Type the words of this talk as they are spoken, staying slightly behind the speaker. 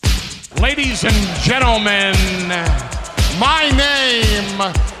Ladies and gentlemen, my name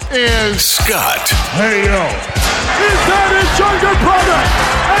is Scott. Hey, yo. Is that his younger brother?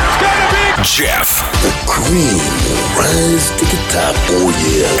 It's gonna be Jeff. The cream will rise to the top, oh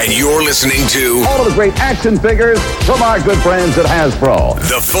yeah. And you're listening to all of the great action figures from our good friends at Hasbro.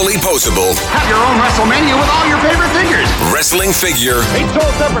 The Fully Posable. Have your own WrestleMania with all your favorite figures. Wrestling Figure. Each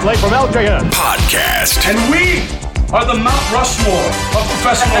sold separately from LJN. Podcast. And we are the Mount Rushmore of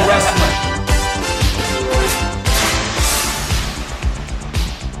professional wrestling.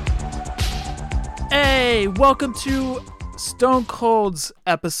 Hey, welcome to Stone Cold's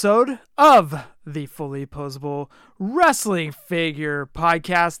episode of the Fully Posable Wrestling Figure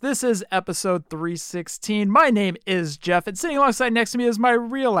Podcast. This is episode 316. My name is Jeff, and sitting alongside next to me is my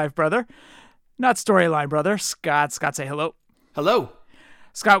real-life brother, not storyline brother, Scott. Scott, say hello. Hello.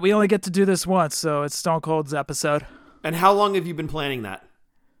 Scott, we only get to do this once, so it's Stone Cold's episode. And how long have you been planning that?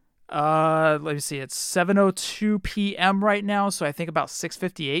 Let me see. It's 7:02 p.m. right now, so I think about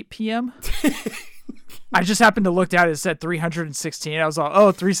 6:58 p.m. I just happened to look down and it said 316. I was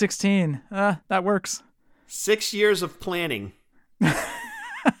all, 316. That works. 6 years of planning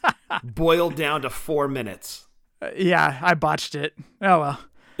boiled down to 4 minutes. Yeah, I botched it. Oh, well.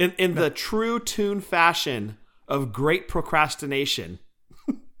 In the true tune fashion of great procrastination,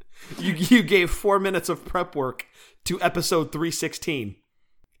 you gave 4 minutes of prep work to episode 316.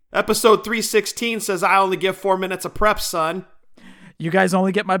 Episode 316 says I only give 4 minutes of prep, son. You guys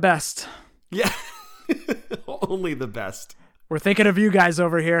only get my best. Yeah. Only the best. We're thinking of you guys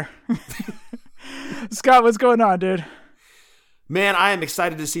over here. Scott, what's going on, dude? Man, I am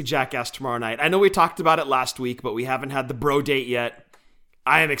excited to see Jackass tomorrow night. I know we talked about it last week, but we haven't had the bro date yet.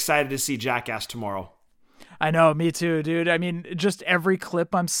 I am excited to see Jackass tomorrow. I know, me too, dude. I mean, just every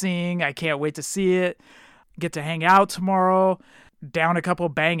clip I'm seeing, I can't wait to see it. Get to hang out tomorrow, down a couple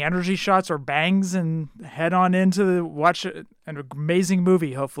Bang energy shots or bangs, and head on into watch an amazing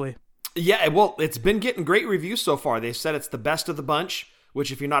movie, hopefully. Yeah, well, it's been getting great reviews so far. They've said it's the best of the bunch, which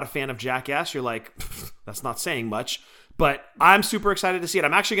if you're not a fan of Jackass, you're like, that's not saying much. But I'm super excited to see it.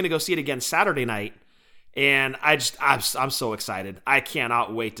 I'm actually going to go see it again Saturday night, and I'm so excited. I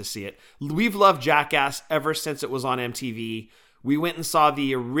cannot wait to see it. We've loved Jackass ever since it was on MTV. We went and saw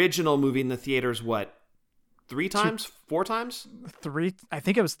the original movie in the theaters, 3 times? 4 times? 3. I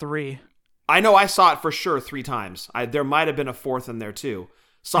think it was 3. I know I saw it for sure 3 times. There might have been a 4th in there too.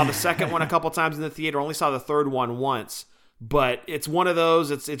 Saw the second one a couple times in the theater. Only saw the third one once. But it's one of those.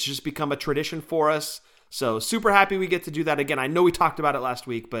 It's just become a tradition for us. So super happy we get to do that again. I know we talked about it last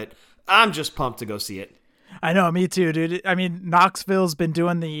week, but I'm just pumped to go see it. I know, me too, dude. I mean, Knoxville's been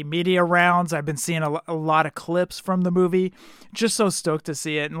doing the media rounds. I've been seeing a lot of clips from the movie. Just so stoked to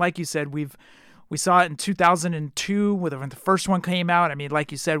see it. And like you said, we saw it in 2002 when the first one came out. I mean,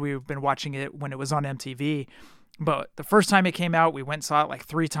 like you said, we've been watching it when it was on MTV. But the first time it came out, we went and saw it like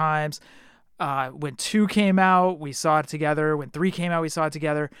 3 times. When 2 came out, we saw it together. When 3 came out, we saw it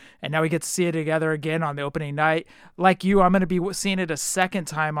together. And now we get to see it together again on the opening night. Like you, I'm going to be seeing it a second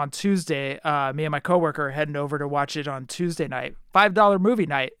time on Tuesday. Me and my coworker are heading over to watch it on Tuesday night. $5 movie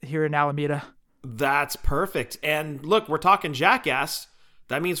night here in Alameda. That's perfect. And look, we're talking Jackass.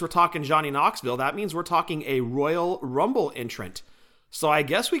 That means we're talking Johnny Knoxville. That means we're talking a Royal Rumble entrant. So I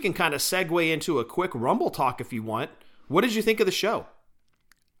guess we can kind of segue into a quick Rumble talk if you want. What did you think of the show?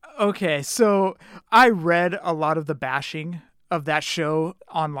 Okay, so I read a lot of the bashing of that show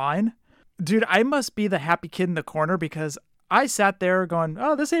online. Dude, I must be the happy kid in the corner because I sat there going,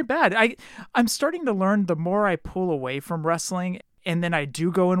 oh, this ain't bad. I'm starting to learn the more I pull away from wrestling and then I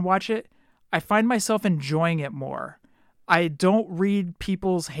do go and watch it, I find myself enjoying it more. I don't read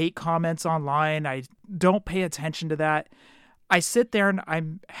people's hate comments online. I don't pay attention to that. I sit there and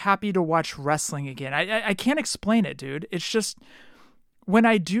I'm happy to watch wrestling again. I can't explain it, dude. It's just when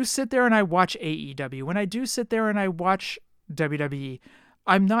I do sit there and I watch AEW, when I do sit there and I watch WWE,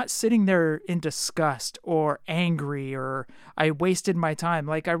 I'm not sitting there in disgust or angry or I wasted my time.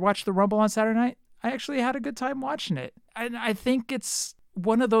 Like I watched the Rumble on Saturday night. I actually had a good time watching it. And I think it's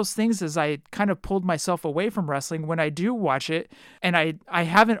one of those things is I kind of pulled myself away from wrestling when I do watch it, and I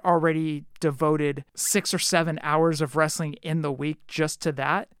haven't already devoted 6 or 7 hours of wrestling in the week just to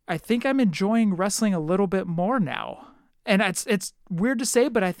that. I think I'm enjoying wrestling a little bit more now. And it's weird to say,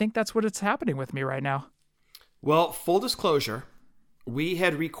 but I think that's what it's happening with me right now. Well, full disclosure, we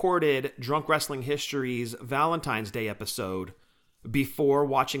had recorded Drunk Wrestling History's Valentine's Day episode before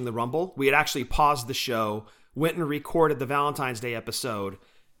watching the Rumble. We had actually paused the show, went and recorded the Valentine's Day episode,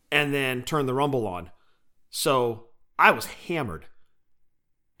 and then turned the Rumble on. So I was hammered.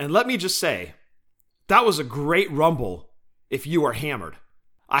 And let me just say, that was a great Rumble if you are hammered.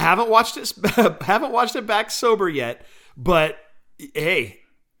 I haven't watched it back sober yet, but hey,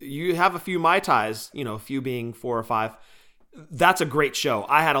 you have a few Mai Tais, a few being 4 or 5. That's a great show.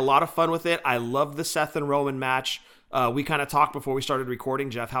 I had a lot of fun with it. I loved the Seth and Roman match. We kind of talked before we started recording,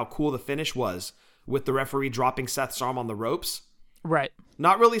 Jeff, how cool the finish was with the referee dropping Seth's arm on the ropes. Right.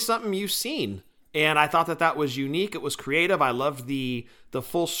 Not really something you've seen. And I thought that was unique. It was creative. I loved the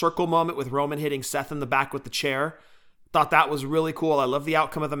full circle moment with Roman hitting Seth in the back with the chair. Thought that was really cool. I love the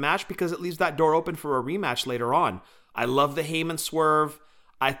outcome of the match because it leaves that door open for a rematch later on. I love the Heyman swerve.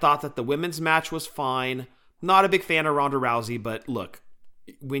 I thought that the women's match was fine. Not a big fan of Ronda Rousey, but look,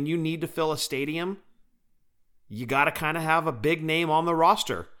 when you need to fill a stadium, you got to kind of have a big name on the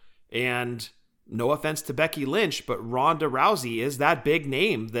roster. And no offense to Becky Lynch, but Ronda Rousey is that big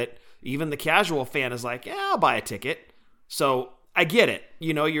name that even the casual fan is like, yeah, I'll buy a ticket. So I get it.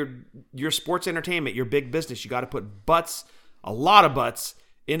 Your sports entertainment, your big business, you got to put butts, a lot of butts,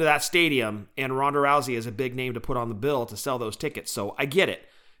 into that stadium. And Ronda Rousey is a big name to put on the bill to sell those tickets. So I get it.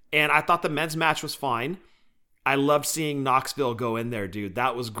 And I thought the men's match was fine. I loved seeing Knoxville go in there, dude.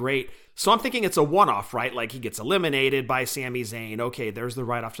 That was great. So I'm thinking it's a one-off, right? Like he gets eliminated by Sami Zayn. Okay, there's the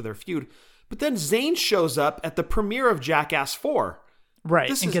write-off to their feud. But then Zayn shows up at the premiere of Jackass 4. Right,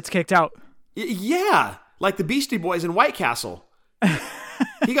 gets kicked out. Yeah, like the Beastie Boys in White Castle.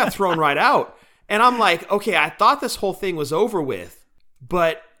 He got thrown right out. And I'm like, okay, I thought this whole thing was over with,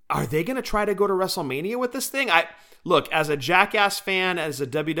 but are they going to try to go to WrestleMania with this thing? Look, as a Jackass fan, as a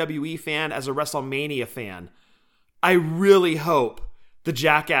WWE fan, as a WrestleMania fan, I really hope the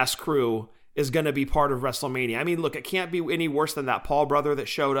Jackass crew is going to be part of WrestleMania. I mean, look, it can't be any worse than that Paul brother that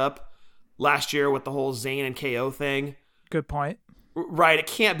showed up last year with the whole Zayn and KO thing. Good point. Right, it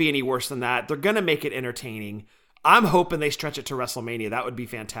can't be any worse than that. They're going to make it entertaining. I'm hoping they stretch it to WrestleMania. That would be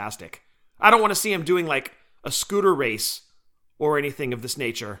fantastic. I don't want to see him doing like a scooter race or anything of this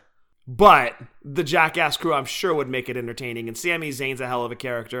nature. But the Jackass crew, I'm sure, would make it entertaining. And Sami Zayn's a hell of a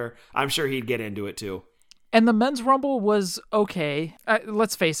character. I'm sure he'd get into it too. And the men's Rumble was okay.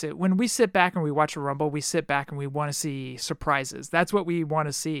 Let's face it. When we sit back and we watch a Rumble, we sit back and we want to see surprises. That's what we want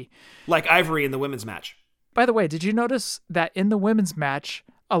to see. Like Ivory in the women's match. By the way, did you notice that in the women's match,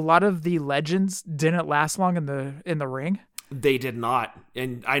 a lot of the legends didn't last long in the ring? They did not.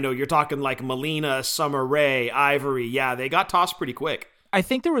 And I know you're talking like Melina, Summer Rae, Ivory. Yeah, they got tossed pretty quick. I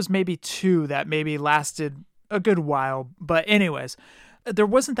think there was maybe 2 that maybe lasted a good while. But anyways, there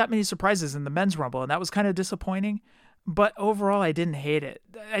wasn't that many surprises in the men's Rumble, and that was kind of disappointing. But overall, I didn't hate it.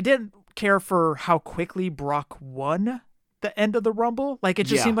 I didn't care for how quickly Brock won the end of the Rumble. Like, it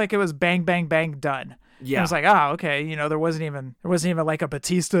just seemed like it was bang, bang, bang, done. Yeah. And I was like, okay, there wasn't even like a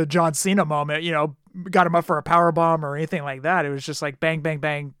Batista John Cena moment, got him up for a power bomb or anything like that. It was just like bang, bang,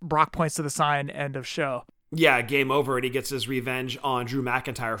 bang, Brock points to the sign, end of show. Yeah, game over, and he gets his revenge on Drew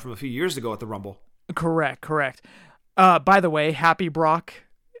McIntyre from a few years ago at the Rumble. Correct. By the way, Happy Brock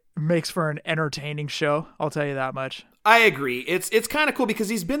makes for an entertaining show. I'll tell you that much. I agree. It's kind of cool because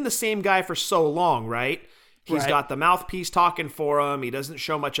he's been the same guy for so long, right? He's got the mouthpiece talking for him. He doesn't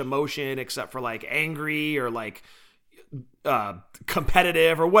show much emotion except for like angry or like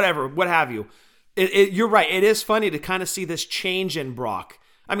competitive or whatever, what have you. You're right. It is funny to kind of see this change in Brock.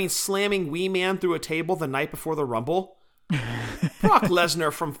 I mean, slamming Wee Man through a table the night before the Rumble. Brock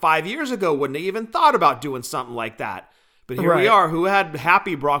Lesnar from 5 years ago wouldn't have even thought about doing something like that. But here we are, who had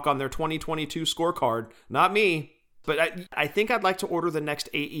Happy Brock on their 2022 scorecard. Not me. But I think I'd like to order the next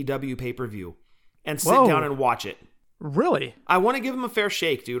AEW pay-per-view and sit down and watch it. Really? I want to give him a fair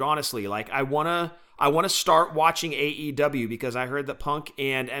shake, dude, honestly. Like, I want to start watching AEW because I heard that Punk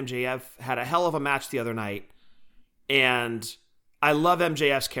and MJF had a hell of a match the other night. And I love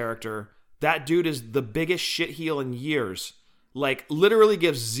MJF's character. That dude is the biggest shitheel in years. Like, literally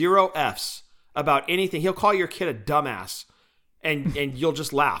gives 0 Fs about anything. He'll call your kid a dumbass, and you'll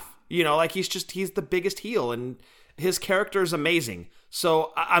just laugh. Like he's the biggest heel, and his character is amazing.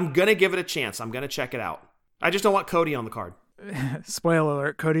 So I'm going to give it a chance. I'm going to check it out. I just don't want Cody on the card. Spoiler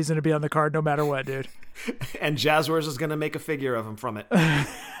alert, Cody's going to be on the card no matter what, dude. And Jazzwares is going to make a figure of him from it.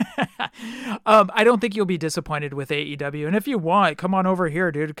 I don't think you'll be disappointed with AEW. And if you want, come on over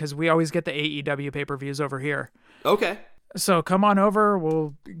here, dude, because we always get the AEW pay-per-views over here. Okay. So come on over.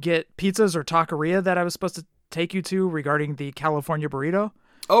 We'll get pizzas or taqueria that I was supposed to take you to regarding the California burrito.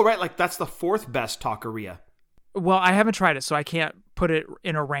 Oh, right. Like that's the 4th best taqueria. Well, I haven't tried it, so I can't put it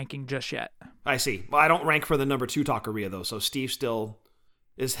in a ranking just yet. I see. Well, I don't rank for the number 2 taqueria, though, so Steve still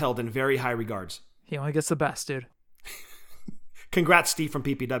is held in very high regards. He only gets the best, dude. Congrats, Steve from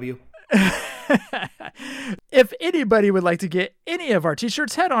PPW. If anybody would like to get any of our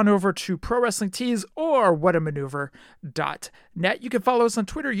t-shirts, head on over to Pro Wrestling Tees or whatamaneuver.net. You can follow us on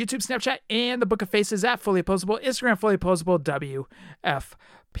Twitter, YouTube, Snapchat, and the Book of Faces at Fully Opposable, Instagram, Fully Opposable, WFP.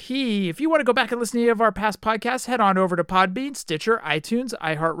 If you want to go back and listen to any of our past podcasts, head on over to Podbean, Stitcher, iTunes,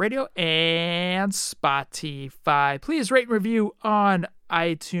 iHeartRadio, and Spotify. Please rate and review on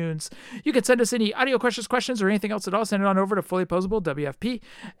iTunes. You can send us any audio questions, or anything else at all. Send it on over to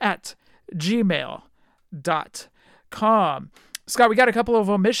fullyopposablewfp@gmail.com. Scott, we got a couple of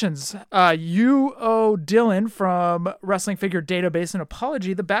omissions. You owe Dylan from Wrestling Figure Database an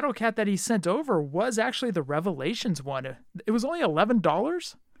apology. The Battle Cat that he sent over was actually the Revelations one. It was only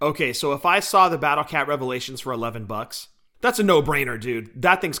 $11. Okay, so if I saw the Battle Cat Revelations for $11, that's a no-brainer, dude.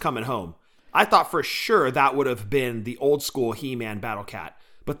 That thing's coming home. I thought for sure that would have been the old school He-Man Battle Cat.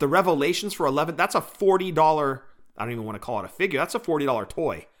 But the Revelations for $11, that's a $40, I don't even want to call it a figure. That's a $40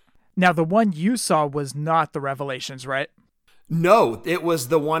 toy. Now, the one you saw was not the Revelations, right? No, it was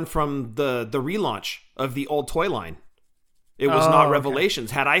the one from the relaunch of the old toy line. It was not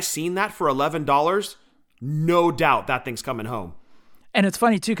Revelations. Okay. Had I seen that for $11, no doubt that thing's coming home. And it's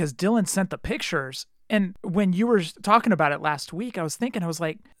funny, too, because Dylan sent the pictures. And when you were talking about it last week, I was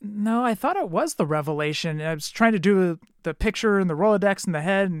like, no, I thought it was the Revelation. I was trying to do the picture and the Rolodex in the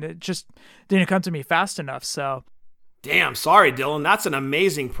head, and it just didn't come to me fast enough, so... Damn, sorry, Dylan. That's an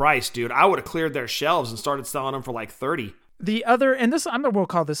amazing price, dude. I would have cleared their shelves and started selling them for like $30. The other, and this, we'll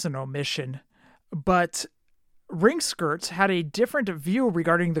call this an omission, but Ring Skirts had a different view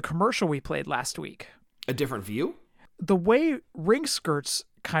regarding the commercial we played last week. A different view? The way Ring Skirts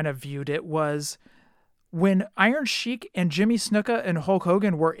kind of viewed it was when Iron Sheik and Jimmy Snuka and Hulk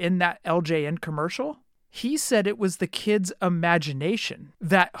Hogan were in that LJN commercial, he said it was the kids' imagination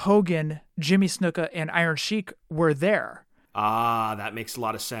that Hogan, Jimmy Snuka, and Iron Sheik were there. Ah, that makes a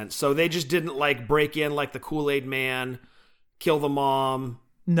lot of sense. So they just didn't like break in like the Kool-Aid Man, kill the mom.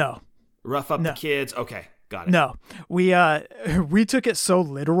 No. Rough up the kids. Okay, got it. No, we took it so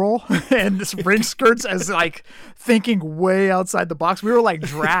literal and this Ring Skirts as like thinking way outside the box. We were like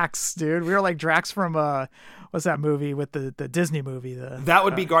Drax, dude. We were like Drax from what's that movie with the Disney movie? That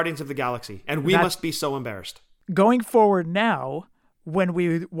would be Guardians of the Galaxy, and we must be so embarrassed. Going forward now, when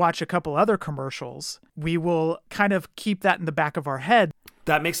we watch a couple other commercials, we will kind of keep that in the back of our head.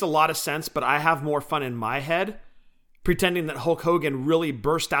 That makes a lot of sense, but I have more fun in my head pretending that Hulk Hogan really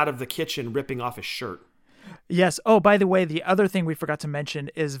burst out of the kitchen ripping off his shirt. Yes. Oh, by the way, the other thing we forgot to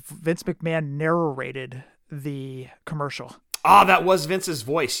mention is Vince McMahon narrated the commercial. Ah, that was Vince's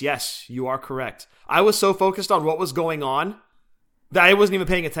voice. Yes, you are correct. I was so focused on what was going on that I wasn't even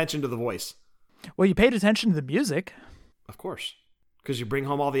paying attention to the voice. Well, you paid attention to the music. Of course, because you bring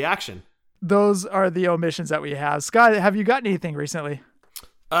home all the action. Those are the omissions that we have. Scott, have you gotten anything recently?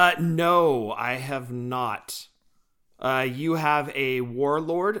 No, I have not. You have a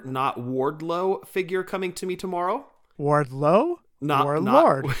Warlord, not Wardlow figure coming to me tomorrow. Wardlow? Not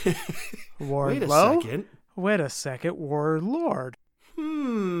Warlord. Wardlow? Wait a second. Warlord.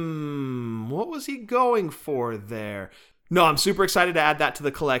 What was he going for there? No, I'm super excited to add that to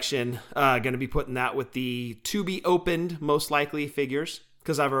the collection. Going to be putting that with the to-be-opened, most likely, figures,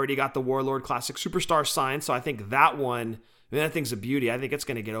 because I've already got the Warlord Classic Superstar signed, so I think that one, that thing's a beauty. I think it's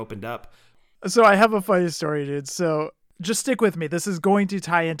going to get opened up. So I have a funny story, dude. So just stick with me. This is going to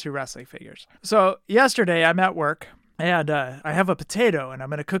tie into wrestling figures. So yesterday, I'm at work, and I have a potato, and I'm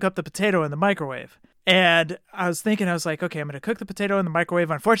going to cook up the potato in the microwave. And I was like, okay, I'm going to cook the potato in the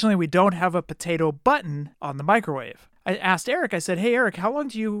microwave. Unfortunately, we don't have a potato button on the microwave. I asked Eric, I said, hey, Eric, how long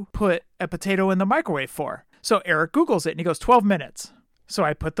do you put a potato in the microwave for? So Eric Googles it, and he goes, 12 minutes. So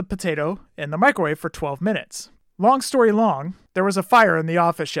I put the potato in the microwave for 12 minutes. Long story long, there was a fire in the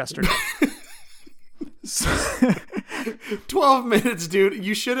office yesterday. 12 minutes, dude.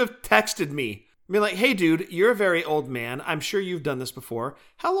 You should have texted me. I mean, like, hey, dude, you're a very old man. I'm sure you've done this before.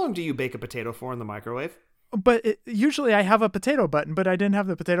 How long do you bake a potato for in the microwave? But usually I have a potato button, but I didn't have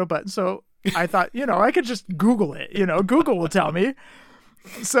the potato button. So I thought, I could just Google it. Google will tell me.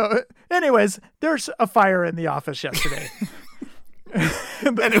 So anyways, there's a fire in the office yesterday.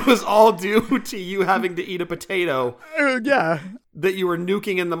 And it was all due to you having to eat a potato. Yeah. That you were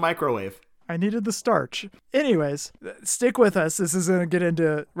nuking in the microwave. I needed the starch. Anyways, stick with us. This is going to get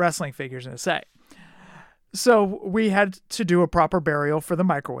into wrestling figures in a sec. So we had to do a proper burial for the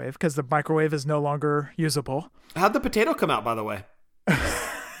microwave because the microwave is no longer usable. How'd the potato come out, by the way?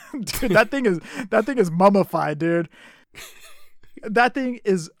 Dude, that thing is mummified, dude. That thing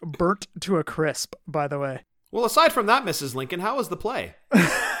is burnt to a crisp, by the way. Well, aside from that, Mrs. Lincoln, how was the play?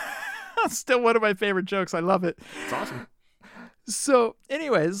 Still one of my favorite jokes. I love it. It's awesome. So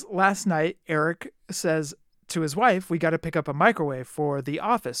anyways, last night, Eric says to his wife, we got to pick up a microwave for the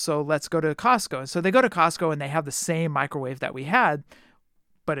office. So let's go to Costco. So they go to Costco and they have the same microwave that we had,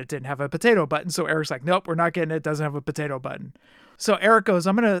 but it didn't have a potato button. So Eric's like, nope, we're not getting it. It doesn't have a potato button. So Eric goes,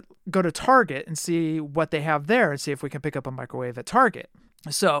 I'm going to go to Target and see what they have there and see if we can pick up a microwave at Target.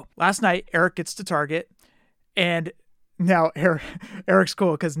 So last night, Eric gets to Target, and now Eric's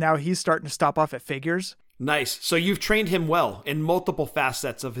cool because now he's starting to stop off at Figures. Nice. So you've trained him well in multiple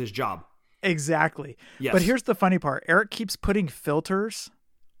facets of his job. Exactly. Yes. But here's the funny part. Eric keeps putting filters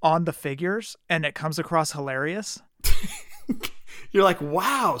on the figures, and it comes across hilarious. You're like,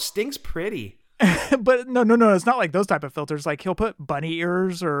 wow, Sting's pretty. But no, it's not like those type of filters. Like he'll put bunny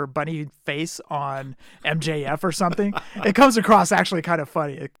ears or bunny face on MJF or something. It comes across actually kind of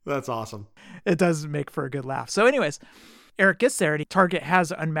funny. That's awesome. It does make for a good laugh. So anyways, Eric gets there and Target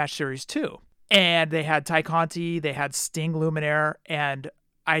has Unmatched Series 2. And they had Ty Conti, they had Sting Luminaire, and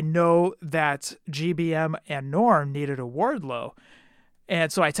I know that GBM and Norm needed a Wardlow.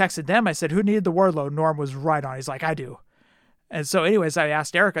 And so I texted them. I said, who needed the Wardlow? Norm was right on. He's like, I do. And so anyways, I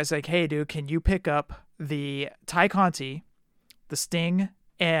asked Eric, I was like, hey, dude, can you pick up the Ty Conti, the Sting,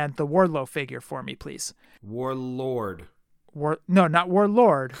 and the Wardlow figure for me, please? Warlord. No, not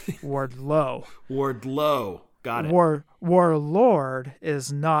Warlord. Wardlow. Wardlow. Got it. Warlord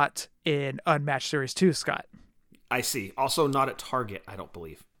is not in Unmatched Series 2, Scott. I see. Also not at Target, I don't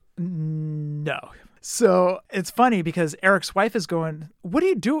believe. No. So it's funny because Eric's wife is going, what do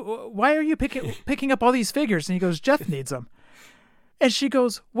you do? Why are you picking up all these figures? And he goes, Jeff needs them. And she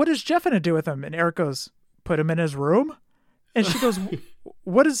goes, what is Jeff going to do with them? And Eric goes, put him in his room? And she goes,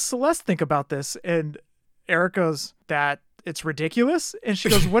 what does Celeste think about this? And Eric goes, that it's ridiculous. And she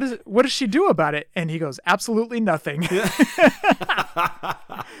goes, what does she do about it? And he goes, absolutely nothing.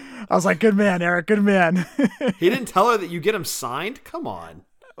 I was like, good man, Eric, good man. He didn't tell her that you get him signed? Come on.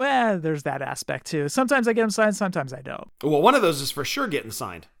 Well, there's that aspect too. Sometimes I get them signed, sometimes I don't. Well, one of those is for sure getting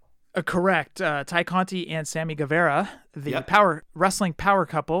signed. Correct. Ty Conti and Sammy Guevara, the wrestling power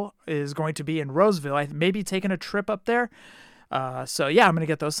couple, is going to be in Roseville. I maybe taking a trip up there. So yeah, I'm going to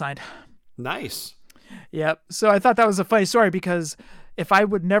get those signed. Nice. Yep. So I thought that was a funny story because if I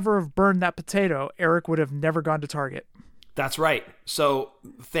would never have burned that potato, Eric would have never gone to Target. That's right. So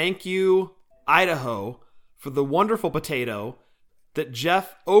thank you, Idaho, for the wonderful potato that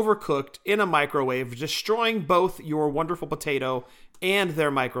Jeff overcooked in a microwave, destroying both your wonderful potato and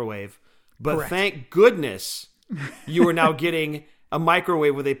their microwave. But Correct. Thank goodness you are now getting a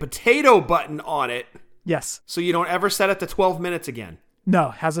microwave with a potato button on it. Yes. So you don't ever set it to 12 minutes again. No,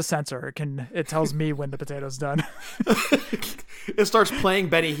 has a sensor. It tells me when the potato's done. It starts playing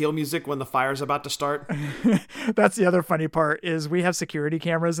Benny Hill music when the fire's about to start. That's the other funny part is we have security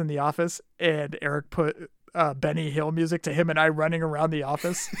cameras in the office, and Eric put Benny Hill music to him and I running around the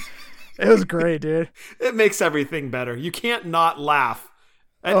office. It was great, dude. It makes everything better. You can't not laugh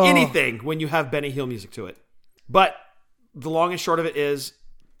at anything when you have Benny Hill music to it. But the long and short of it is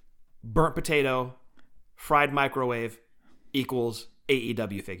burnt potato, fried microwave equals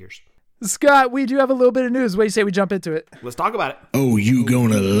AEW figures. Scott, we do have a little bit of news. What do you say we jump into it? Let's talk about it. Oh, you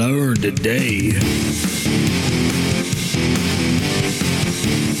gonna learn today.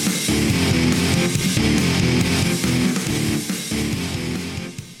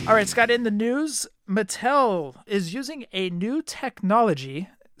 All right, Scott, in the news, Mattel is using a new technology.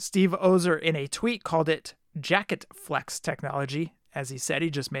 Steve Ozer, in a tweet, called it Jacket Flex technology. As he said, he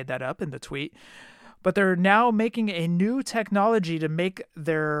just made that up in the tweet. But they're now making a new technology to make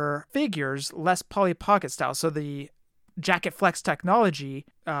their figures less Polly Pocket style. So the Jacket Flex technology,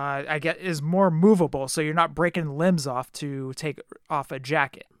 I get, is more movable. So you're not breaking limbs off to take off a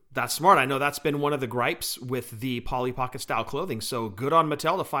jacket. That's smart. I know that's been one of the gripes with the Polly Pocket style clothing. So good on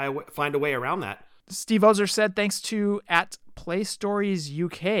Mattel to find a way around that. Steve Ozer said thanks to at Play Stories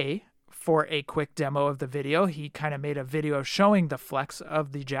UK for a quick demo of the video. He kind of made a video showing the flex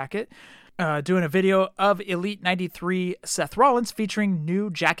of the jacket. Doing a video of Elite 93 Seth Rollins featuring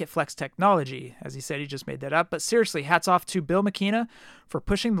new Jacket Flex technology. As he said, he just made that up. But seriously, hats off to Bill McKenna for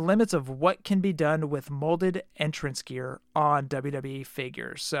pushing the limits of what can be done with molded entrance gear on WWE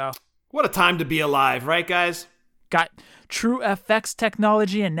figures. So, what a time to be alive, right, guys? Got True FX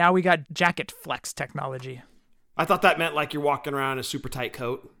technology, and now we got Jacket Flex technology. I thought that meant like you're walking around in a super tight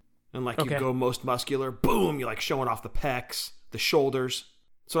coat, and like you go most muscular, boom, you're like showing off the pecs, the shoulders.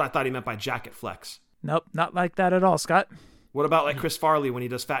 That's what I thought he meant by Jacket Flex. Nope, not like that at all, Scott. What about like Chris Farley when he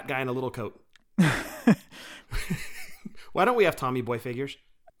does fat guy in a little coat? Why don't we have Tommy Boy figures?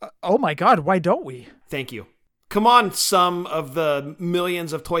 Oh my God, why don't we? Thank you. Come on, some of the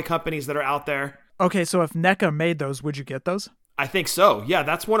millions of toy companies that are out there. Okay, so if NECA made those, would you get those? I think so. Yeah,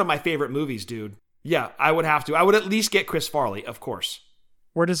 that's one of my favorite movies, dude. Yeah, I would have to. I would at least get Chris Farley, of course.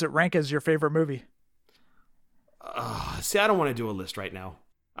 Where does it rank as your favorite movie? See, I don't want to do a list right now.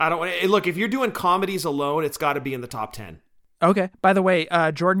 I don't want to. Look, if you're doing comedies alone, it's got to be in the top 10. Okay. By the way,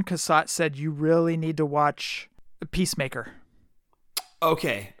 Jordan Cassatt said you really need to watch Peacemaker.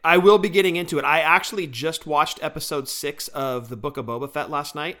 Okay, I will be getting into it. I actually just watched episode 6 of The Book of Boba Fett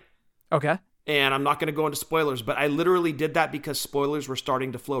last night. Okay. And I'm not going to go into spoilers, but I literally did that because spoilers were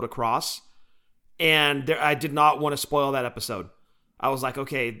starting to float across. And I did not want to spoil that episode. I was like,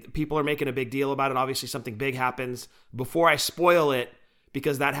 okay, people are making a big deal about it. Obviously, something big happens. Before I spoil it,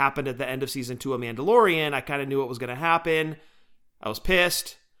 because that happened at the end of season 2 of Mandalorian, I kind of knew what was going to happen. I was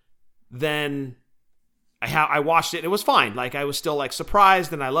pissed. Then I watched it, and it was fine. Like, I was still, like,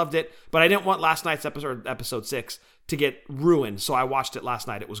 surprised, and I loved it. But I didn't want last night's episode 6, to get ruined. So I watched it last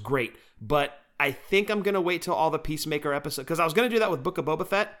night. It was great. But I think I'm going to wait till all the Peacemaker episodes, because I was going to do that with Book of Boba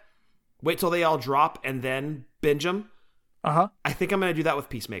Fett. Wait till they all drop and then binge them. Uh-huh. I think I'm going to do that with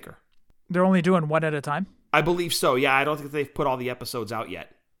Peacemaker. They're only doing one at a time? I believe so. Yeah, I don't think they've put all the episodes out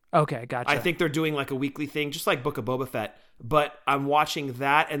yet. Okay, gotcha. I think they're doing like a weekly thing, just like Book of Boba Fett. But I'm watching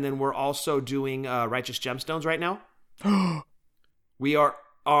that, and then we're also doing Righteous Gemstones right now. We are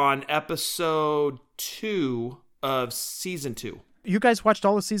on episode 2 of season 2. You guys watched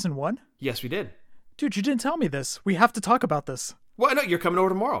all of season 1? Yes, we did. Dude, you didn't tell me this. We have to talk about this. Well, no, you're coming over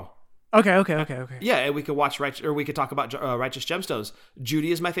tomorrow. Okay. Yeah, and we could watch we could talk about Righteous Gemstones.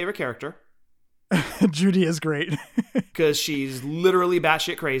 Judy is my favorite character. Judy is great. Because she's literally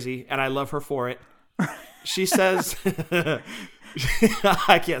batshit crazy, and I love her for it. She says,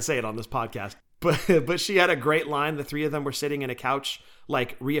 I can't say it on this podcast, but she had a great line. The three of them were sitting in a couch,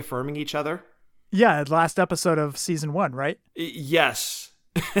 like reaffirming each other. Yeah, last episode of season 1, right? Yes.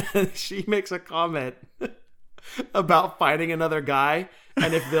 She makes a comment about finding another guy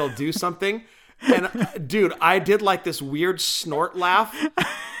and if they'll do something. And dude, I did like this weird snort laugh,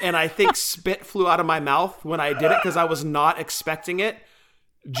 and I think spit flew out of my mouth when I did it because I was not expecting it.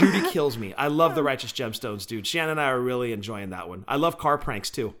 Judy kills me. I love the Righteous Gemstones, dude. Shannon and I are really enjoying that one. I love car pranks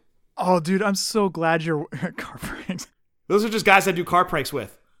too. Oh, dude, I'm so glad you're car pranks. Those are just guys I do car pranks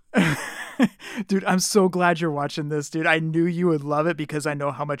with. Dude, I'm so glad you're watching this, dude. I knew you would love it because I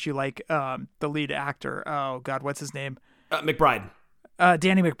know how much you like the lead actor. Oh, God, what's his name? McBride.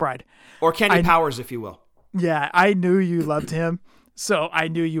 Danny McBride. Or Kenny Powers, if you will. Yeah, I knew you loved him, so I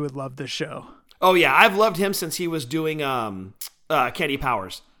knew you would love this show. Oh, yeah, I've loved him since he was doing Kenny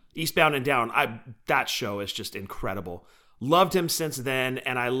Powers. Eastbound and Down. That show is just incredible. Loved him since then,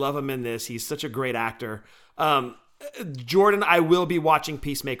 and I love him in this. He's such a great actor. Jordan, I will be watching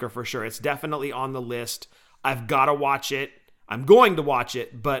Peacemaker for sure. It's definitely on the list. I've got to watch it. I'm going to watch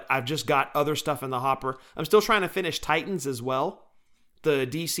it, but I've just got other stuff in the hopper. I'm still trying to finish Titans as well, the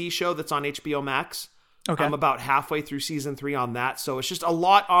DC show that's on HBO Max. Okay. I'm about halfway through season 3 on that, so it's just a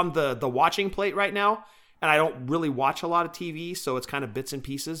lot on the watching plate right now, and I don't really watch a lot of TV, so it's kind of bits and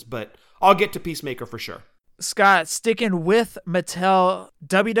pieces, but I'll get to Peacemaker for sure. Scott, sticking with Mattel,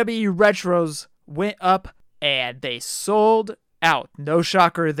 WWE Retros went up and they sold out. No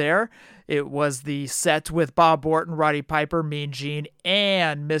shocker there. It was the set with Bob Orton, Roddy Piper, Mean Gene,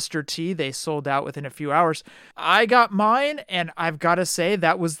 and Mr. T. They sold out within a few hours. I got mine, and I've got to say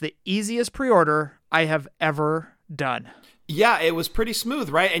that was the easiest pre-order I have ever done. Yeah, it was pretty smooth,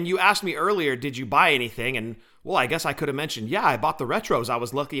 right? And you asked me earlier, did you buy anything? And, well, I guess I could have mentioned, yeah, I bought the Retros. I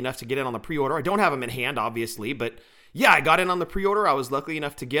was lucky enough to get in on the pre-order. I don't have them in hand, obviously, but yeah, I got in on the pre-order. I was lucky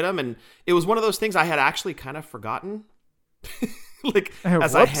enough to get them, and it was one of those things I had actually kind of forgotten.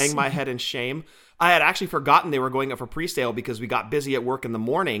 As I hang my head in shame, I had actually forgotten they were going up for pre-sale because we got busy at work in the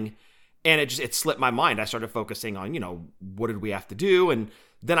morning, and it slipped my mind. I started focusing on, what did we have to do? And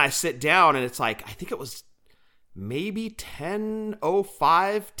then I sit down, and it's like, I think it was maybe 10:05,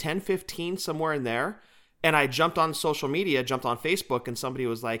 10:15, somewhere in there. And I jumped on social media, jumped on Facebook, and somebody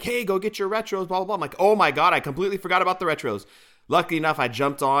was like, hey, go get your Retros, blah, blah, blah. I'm like, oh my God, I completely forgot about the Retros. Luckily enough, I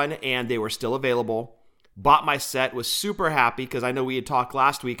jumped on, and they were still available. Bought my set, was super happy because I know we had talked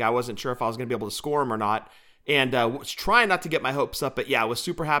last week. I wasn't sure if I was going to be able to score them or not. And was trying not to get my hopes up. But yeah, I was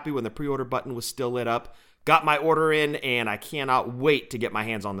super happy when the pre-order button was still lit up. Got my order in, and I cannot wait to get my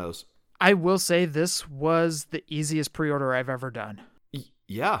hands on those. I will say this was the easiest pre-order I've ever done.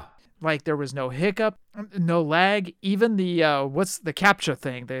 Yeah. Like, there was no hiccup, no lag. Even the, what's the CAPTCHA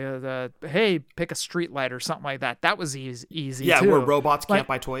thing? The hey, pick a street light or something like that. That was easy yeah, too. where robots can't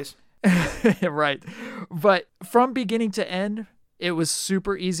buy toys. Right. But from beginning to end, it was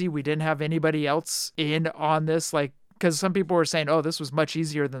super easy. We didn't have anybody else in on this. Like, because some people were saying, oh, this was much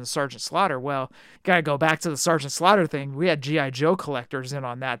easier than the Sergeant Slaughter. Well, gotta go back to the Sergeant Slaughter thing. We had G.I. Joe collectors in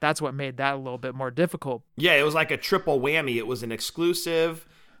on that. That's what made that a little bit more difficult. Yeah, it was like a triple whammy. It was an exclusive,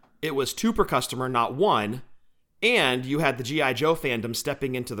 it was 2 per customer, not 1, and you had the G.I. Joe fandom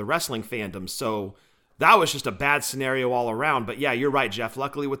stepping into the wrestling fandom. So that was just a bad scenario all around. But yeah, you're right, Jeff.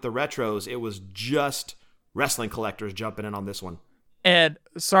 Luckily with the retros, it was just wrestling collectors jumping in on this one. And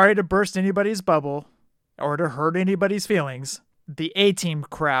sorry to burst anybody's bubble or to hurt anybody's feelings, the A-Team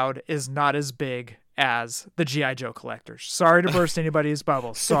crowd is not as big as the G.I. Joe collectors. Sorry to burst anybody's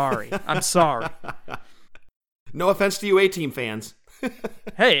bubble. Sorry. I'm sorry. No offense to you A-Team fans.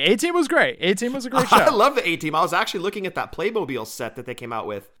 Hey, A-Team was great. A-Team was a great show. I love the A-Team. I was actually looking at that Playmobil set that they came out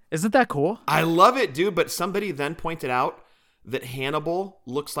with. Isn't that cool? I love it, dude. But somebody then pointed out that Hannibal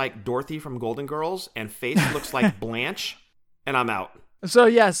looks like Dorothy from Golden Girls and Faith looks like Blanche, and I'm out. So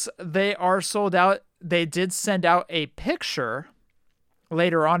yes, they are sold out. They did send out a picture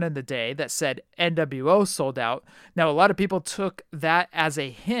later on in the day that said NWO sold out. Now, a lot of people took that as a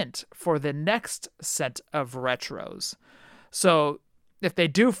hint for the next set of retros. So if they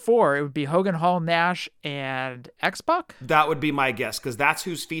do 4, it would be Hogan, Hall, Nash, and X-Pac? That would be my guess, because that's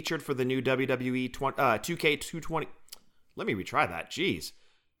who's featured for the new WWE 2K220. Let me retry that. Jeez.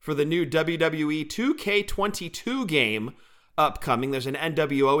 For the new WWE 2K22 game upcoming, there's an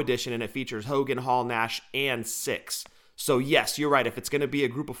NWO edition, and it features Hogan, Hall, Nash, and Syxx. So yes, you're right. If it's going to be a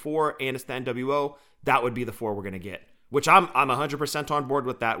group of 4 and it's the NWO, that would be the 4 we're going to get. Which I'm 100% on board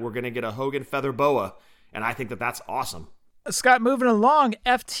with that. We're going to get a Hogan Feather Boa, and I think that that's awesome. Scott, moving along,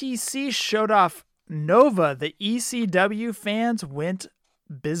 FTC showed off Nova. The ECW fans went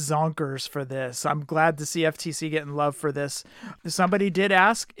bizonkers for this. I'm glad to see FTC getting love for this. Somebody did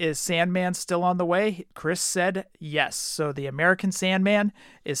ask, is Sandman still on the way? Chris said yes. So the American Sandman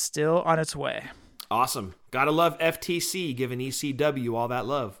is still on its way. Awesome. Gotta love FTC giving ECW all that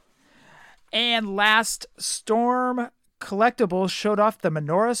love. And last, Storm Collectibles showed off the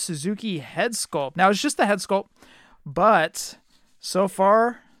Minoru Suzuki head sculpt. Now, it's just the head sculpt, but so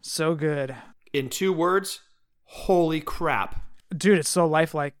far, so good. In 2 words, holy crap. Dude, it's so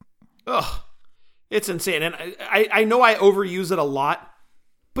lifelike. Ugh, it's insane. And I know I overuse it a lot,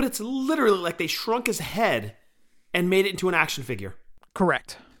 but it's literally like they shrunk his head and made it into an action figure.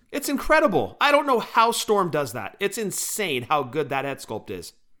 Correct. It's incredible. I don't know how Storm does that. It's insane how good that head sculpt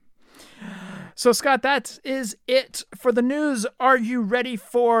is. So, Scott, that is it for the news. Are you ready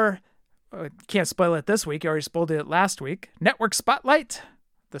for... can't spoil it this week. You already spoiled it last week. Network Spotlight,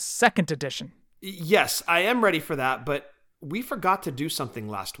 the 2nd edition. Yes, I am ready for that, but we forgot to do something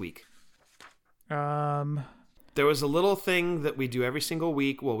last week. There was a little thing that we do every single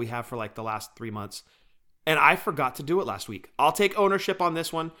week. Well, we have for like the last 3 months. And I forgot to do it last week. I'll take ownership on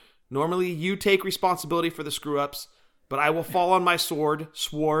this one. Normally, you take responsibility for the screw-ups, but I will fall on my sword,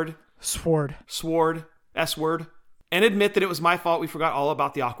 S-word, and admit that it was my fault. We forgot all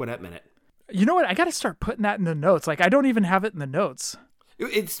about the Aquanet Minute. You know what? I got to start putting that in the notes. Like, I don't even have it in the notes.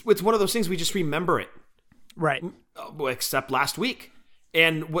 It's one of those things we just remember it. Right. Except last week.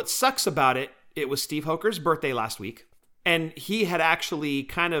 And what sucks about it, it was Steve Hoker's birthday last week. And he had actually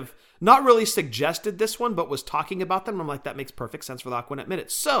kind of not really suggested this one, but was talking about them. I'm like, that makes perfect sense for the Aquanet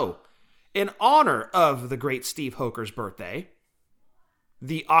Minute. So, in honor of the great Steve Hoker's birthday,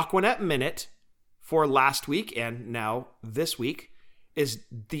 the Aquanet Minute for last week and now this week is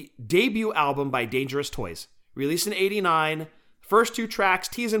the debut album by Dangerous Toys. Released in 89. First 2 tracks,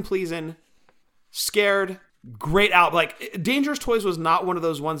 Teasin' Pleasin', Scared. Great album. Like, Dangerous Toys was not one of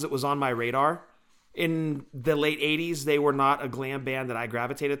those ones that was on my radar. In the late 80s, they were not a glam band that I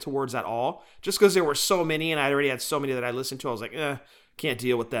gravitated towards at all. Just because there were so many, and I already had so many that I listened to, I was like, can't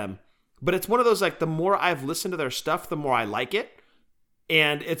deal with them. But it's one of those, like, the more I've listened to their stuff, the more I like it.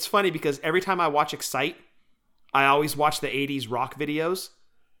 And it's funny because every time I watch Excite, I always watch the 80s rock videos.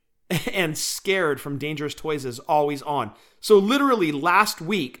 And Scared from Dangerous Toys is always on. So literally last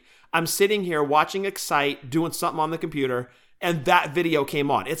week, I'm sitting here watching Excite, doing something on the computer, and that video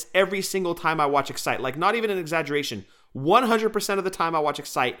came on. It's every single time I watch Excite. Like, not even an exaggeration. 100% of the time I watch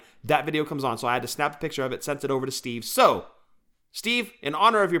Excite, that video comes on. So I had to snap a picture of it, sent it over to Steve. So, Steve, in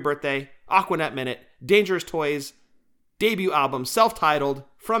honor of your birthday, Aquanet Minute, Dangerous Toys, debut album, self-titled,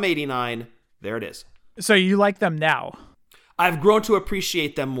 from 89. There it is. So you like them now? I've grown to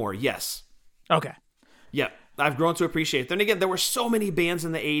appreciate them more, yes. Okay. Yeah, I've grown to appreciate them. And again, there were so many bands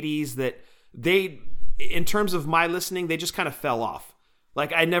in the 80s that they, in terms of my listening, they just kind of fell off.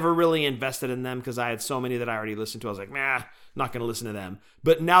 Like, I never really invested in them because I had so many that I already listened to. I was like, not going to listen to them.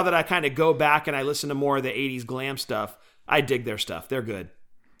 But now that I kind of go back and I listen to more of the 80s glam stuff, I dig their stuff. They're good.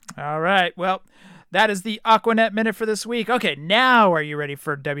 All right. Well, That is the Aquanet Minute for this week. Okay, now are you ready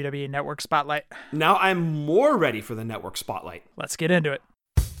for WWE Network Spotlight? Now I'm more ready for the Network Spotlight. Let's get into it.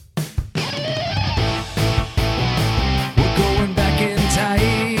 We're going back in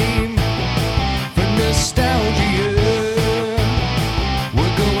time for nostalgia.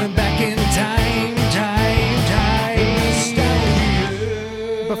 We're going back in time nostalgia.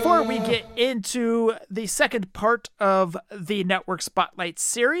 Before we get into the second part of the Network Spotlight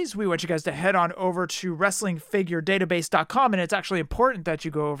series, we want you guys to head on over to WrestlingFigureDatabase.com, and it's actually important that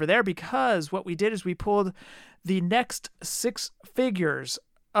you go over there because what we did is we pulled the next 6 figures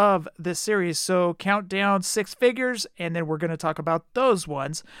of this series. So count down 6 figures, and then we're going to talk about those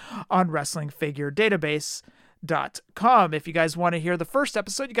ones on WrestlingFigureDatabase.com. If you guys want to hear the first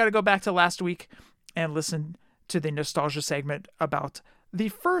episode, you got to go back to last week and listen to the nostalgia segment about the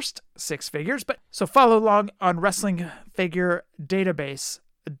first 6 figures. But so follow along on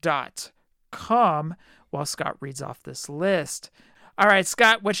WrestlingFigureDatabase.com while Scott reads off this list. All right,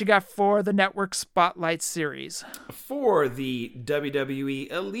 Scott, what you got for the Network Spotlight series? For the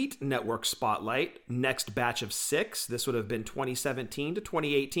WWE Elite Network Spotlight, next batch of 6. This would have been 2017 to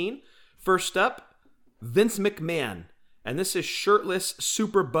 2018. First up, Vince McMahon. And this is shirtless,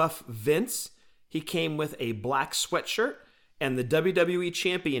 super buff Vince. He came with a black sweatshirt and the WWE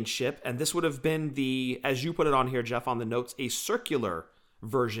Championship. And this would have been the, as you put it on here, Jeff, on the notes, a circular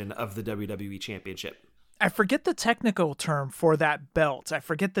version of the WWE Championship. I forget the technical term for that belt. I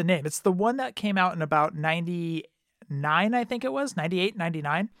forget the name. It's the one that came out in about 99, I think it was, 98,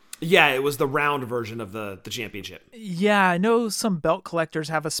 99. Yeah, it was the round version of the championship. Yeah, I know some belt collectors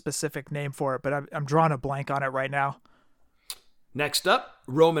have a specific name for it, but I'm drawing a blank on it right now. Next up,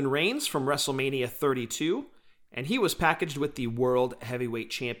 Roman Reigns from WrestleMania 32, and he was packaged with the World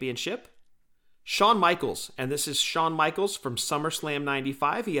Heavyweight Championship. Shawn Michaels, and this is Shawn Michaels from SummerSlam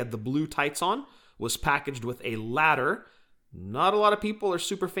 95. He had the blue tights on, was packaged with a ladder. Not a lot of people are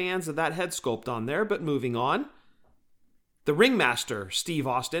super fans of that head sculpt on there, but moving on. The Ringmaster, Steve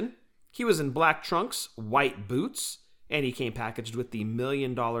Austin. He was in black trunks, white boots, and he came packaged with the $1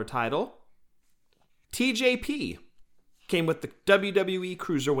 million title. TJP came with the WWE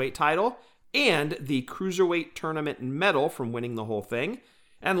Cruiserweight title and the Cruiserweight Tournament medal from winning the whole thing.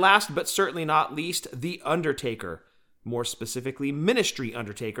 And last but certainly not least, The Undertaker. More specifically, Ministry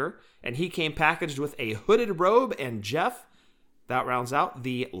Undertaker, and he came packaged with a hooded robe. And Jeff, that rounds out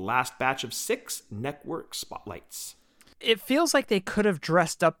the last batch of 6 Network Spotlights. It feels like they could have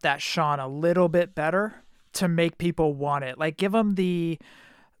dressed up that Shawn a little bit better to make people want it. Like give him the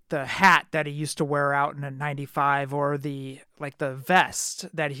hat that he used to wear out in a 95, or the vest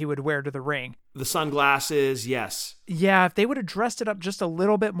that he would wear to the ring. The sunglasses, yes. Yeah, if they would have dressed it up just a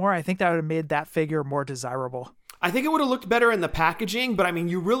little bit more, I think that would have made that figure more desirable. I think it would have looked better in the packaging, but I mean,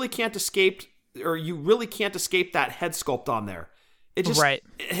 you really can't escape that head sculpt on there. It just, right.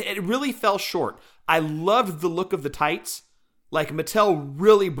 It really fell short. I loved the look of the tights. Like Mattel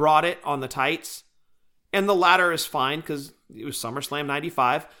really brought it on the tights, and the ladder is fine because it was SummerSlam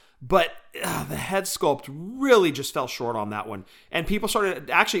 95. But the head sculpt really just fell short on that one. And people started,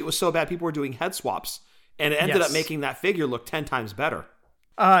 actually it was so bad, people were doing head swaps, and it ended up making that figure look 10 times better.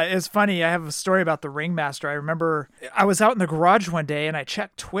 It's funny. I have a story about the Ringmaster. I remember I was out in the garage one day and I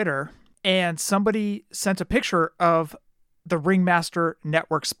checked Twitter, and somebody sent a picture of the Ringmaster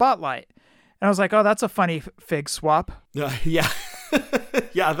Network Spotlight. And I was like, oh, that's a funny fig swap. Yeah.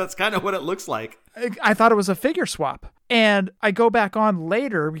 Yeah, that's kind of what it looks like. I thought it was a figure swap. And I go back on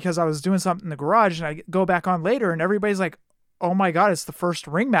later because I was doing something in the garage, and I go back on later and everybody's like, oh my God, it's the first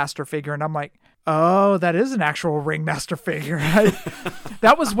Ringmaster figure. And I'm like, oh, that is an actual Ringmaster figure.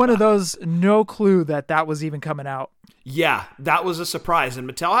 That was one of those, no clue that was even coming out. Yeah, that was a surprise. And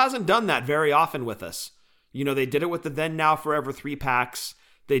Mattel hasn't done that very often with us. You know, they did it with the Then Now Forever 3-packs.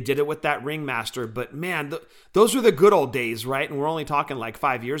 They did it with that Ringmaster. But man, those were the good old days, right? And we're only talking like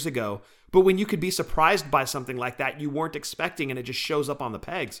 5 years ago. But when you could be surprised by something like that you weren't expecting, and it just shows up on the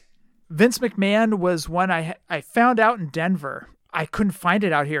pegs. Vince McMahon was one I found out in Denver. I couldn't find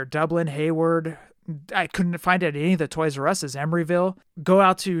it out here. Dublin, Hayward. I couldn't find it at any of the Toys R Us's, Emeryville. Go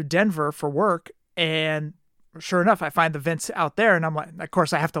out to Denver for work, and sure enough, I find the Vince out there, and I'm like, of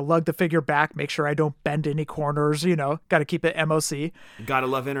course, I have to lug the figure back, make sure I don't bend any corners, got to keep it MOC. Gotta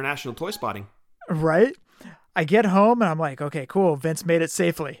love international toy spotting. Right? I get home, and I'm like, okay, cool, Vince made it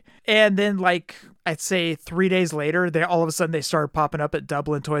safely. And then, like, I'd say 3 days later, all of a sudden they started popping up at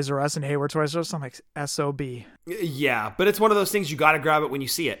Dublin Toys R Us and Hayward Toys R Us. I'm like, SOB. Yeah, but it's one of those things you got to grab it when you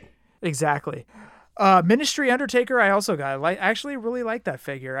see it. Exactly. Ministry Undertaker, I also got. I actually really like that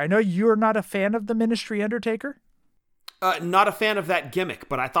figure. I know you're not a fan of the Ministry Undertaker. Not a fan of that gimmick,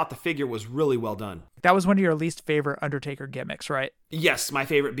 but I thought the figure was really well done. That was one of your least favorite Undertaker gimmicks, right? Yes, my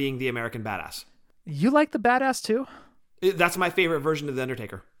favorite being the American Badass. You like the Badass too? That's my favorite version of the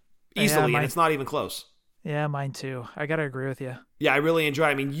Undertaker. Easily, and it's not even close. Yeah, mine too. I gotta agree with you. Yeah, I really enjoy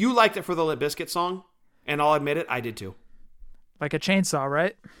it. I mean, you liked it for the Limp Bizkit song, and I'll admit it, I did too. Like a chainsaw,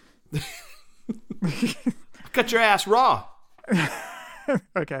 right? Cut your ass raw.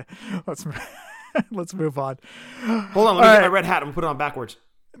 Okay, let's move on. Hold on, let me get my red hat. I'm gonna put it on backwards.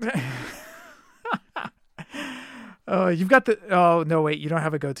 You've got the. Oh no, wait, you don't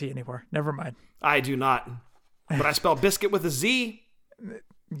have a goatee anymore. Never mind. I do not, but I spell biscuit with a Z.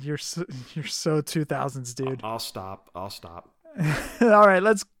 You're so 2000s, dude. I'll stop. All right,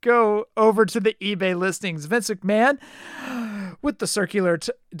 let's go over to the eBay listings. Vince McMahon with the circular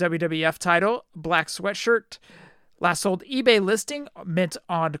WWF title, black sweatshirt. Last sold eBay listing, mint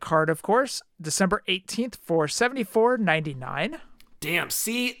on card, of course, December 18th for $74.99. Damn,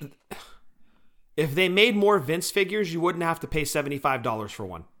 see, if they made more Vince figures, you wouldn't have to pay $75 for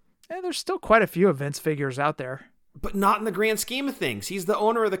one. And there's still quite a few of Vince figures out there. But not in the grand scheme of things. He's the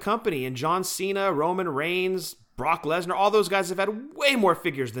owner of the company, and John Cena, Roman Reigns, Brock Lesnar, all those guys have had way more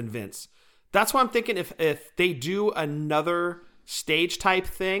figures than Vince. That's why I'm thinking if they do another stage type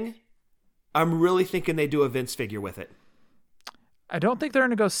thing, I'm really thinking they do a Vince figure with it. I don't think they're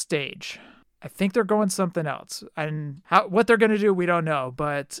going to go stage. I think they're going something else. And what they're going to do, we don't know.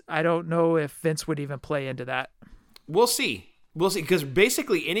 But I don't know if Vince would even play into that. We'll see. Because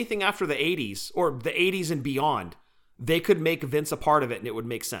basically anything after the 80s, or the 80s and beyond, they could make Vince a part of it and it would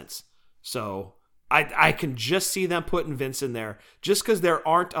make sense. So I can just see them putting Vince in there just because there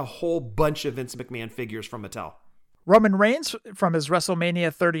aren't a whole bunch of Vince McMahon figures from Mattel. Roman Reigns from his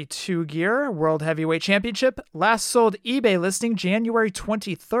WrestleMania 32 gear, World Heavyweight Championship, last sold eBay listing January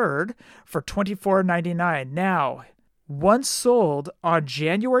 23rd for $24.99. Now, once sold on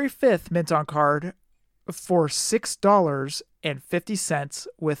January 5th, mint on card for $6.50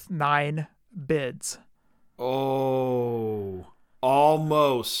 with 9 bids. Oh,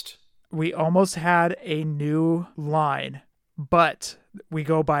 almost. We almost had a new line, but we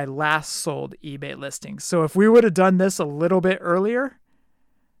go by last sold eBay listings. So if we would have done this a little bit earlier,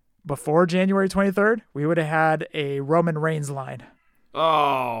 before January 23rd, we would have had a Roman Reigns line.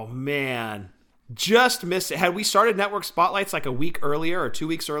 Oh, man. Just missed it. Had we started Network Spotlights like a week earlier or 2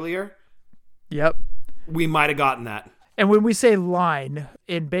 weeks earlier, yep, we might have gotten that. And when we say line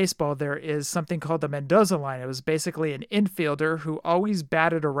in baseball, there is something called the Mendoza line. It was basically an infielder who always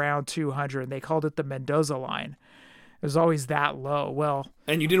batted around 200, and they called it the Mendoza line. It was always that low. Well,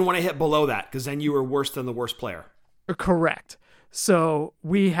 and you didn't want to hit below that because then you were worse than the worst player. Correct. So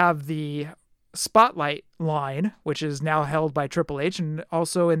we have the Spotlight line, which is now held by Triple H, and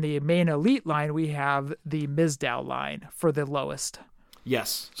also in the main Elite line, we have the Mizdow line for the lowest.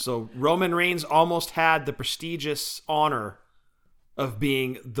 Yes. So Roman Reigns almost had the prestigious honor of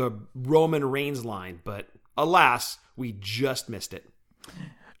being the Roman Reigns line, but alas, we just missed it.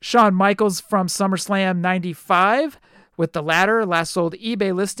 Shawn Michaels from SummerSlam 95 with the latter, last sold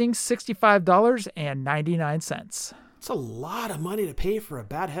eBay listing $65.99. It's a lot of money to pay for a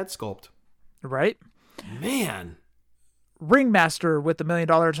bad head sculpt. Right? Man. Ringmaster with the $1 million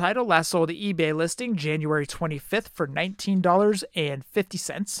title, last sold eBay listing January 25th for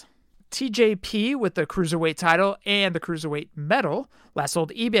 $19.50. TJP with the Cruiserweight title and the Cruiserweight medal, last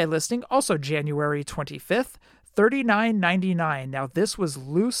sold eBay listing also January 25th, $39.99. Now this was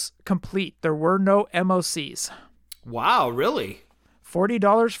loose complete. There were no MOCs. Wow, really?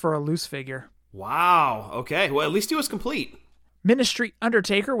 $40 for a loose figure. Wow. Okay. Well, at least he was complete. Ministry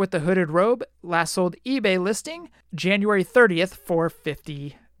Undertaker with the hooded robe, last sold eBay listing January 30th for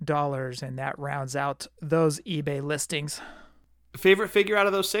 $50. And that rounds out those eBay listings. Favorite figure out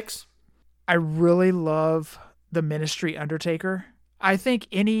of those 6? I really love the Ministry Undertaker. I think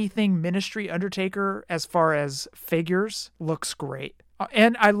anything Ministry Undertaker as far as figures looks great.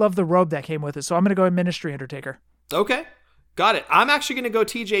 And I love the robe that came with it. So I'm going to go Ministry Undertaker. Okay. Got it. I'm actually going to go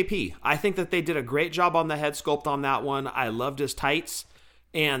TJP. I think that they did a great job on the head sculpt on that one. I loved his tights.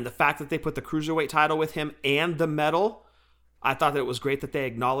 And the fact that they put the Cruiserweight title with him and the medal, I thought that it was great that they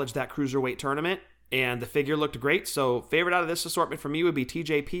acknowledged that Cruiserweight tournament. And the figure looked great. So favorite out of this assortment for me would be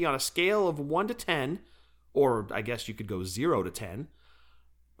TJP on a scale of 1 to 10. Or I guess you could go 0 to 10.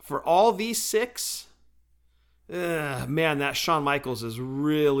 For all these 6, man, that Shawn Michaels is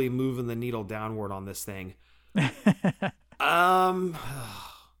really moving the needle downward on this thing.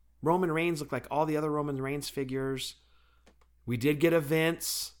 Roman Reigns looked like all the other Roman Reigns figures. We did get a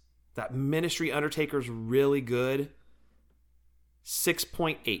Vince. That Ministry Undertaker's really good.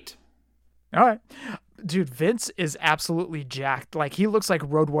 6.8. All right. Dude, Vince is absolutely jacked. Like, he looks like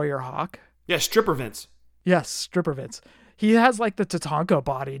Road Warrior Hawk. Yeah, stripper Vince. Yes, stripper Vince. He has like the Tatanka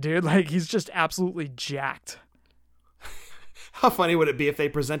body, dude. Like, he's just absolutely jacked. How funny would it be if they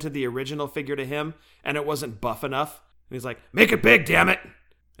presented the original figure to him and it wasn't buff enough? And he's like, make it big, damn it.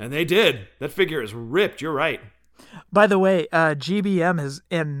 And they did. That figure is ripped. You're right. By the way, GBM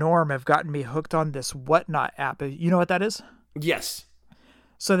and Norm have gotten me hooked on this Whatnot app. You know what that is? Yes.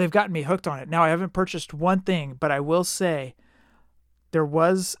 So they've gotten me hooked on it. Now, I haven't purchased one thing, but I will say there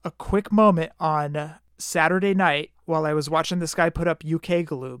was a quick moment on Saturday night while I was watching this guy put up UK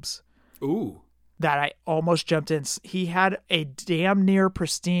Galoobs. Ooh. That I almost jumped in. He had a damn near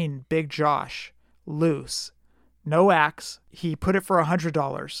pristine Big Josh loose. No axe. He put it for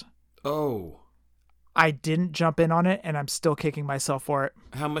 $100. Oh. I didn't jump in on it, and I'm still kicking myself for it.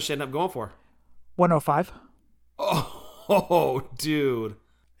 How much did you end up going for? $105. Oh, dude.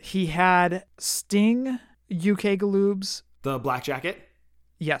 He had Sting UK Galoobs. The black jacket?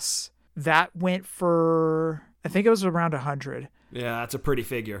 Yes. That went for, I think it was around 100. Yeah, that's a pretty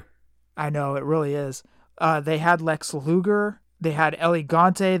figure. I know, it really is. They had Lex Luger. They had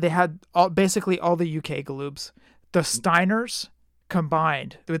Elegante. They had basically all the UK Galoobs. The Steiners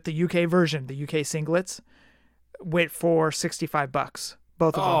combined with the UK version, the UK singlets, went for $65.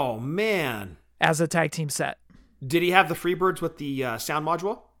 Both of them. Oh, man. As a tag team set. Did he have the Freebirds with the sound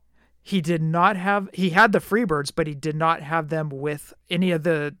module? He did not have, he had the Freebirds, but he did not have them with any of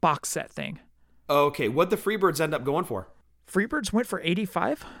the box set thing. Okay, what'd the Freebirds end up going for? Freebirds went for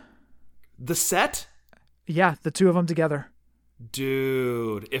 $85. The set? Yeah, the two of them together.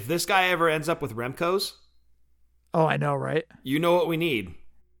 Dude, if this guy ever ends up with Remco's, oh, I know, right? You know what we need.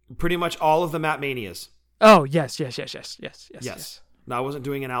 Pretty much all of the Matt Manias. Oh, yes. No, I wasn't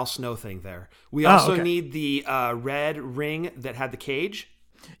doing an Al Snow thing there. We also okay. need the red ring that had the cage.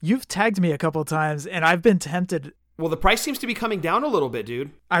 You've tagged me a couple times, and I've been tempted. Well, the price seems to be coming down a little bit, dude.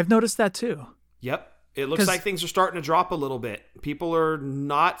 I've noticed that too. Yep. It looks like things are starting to drop a little bit. People are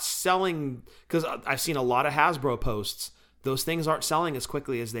not selling, because I've seen a lot of Hasbro posts. Those things aren't selling as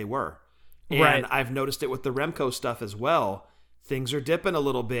quickly as they were. And right. I've noticed it with the Remco stuff as well. Things are dipping a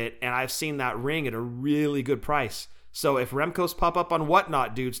little bit, and I've seen that ring at a really good price. So if Remco's pop up on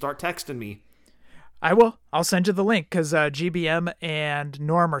Whatnot, dude, start texting me. I will. I'll send you the link, because GBM and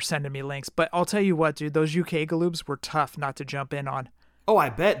Norm are sending me links. But I'll tell you what, dude, those UK Galoobs were tough not to jump in on. Oh, I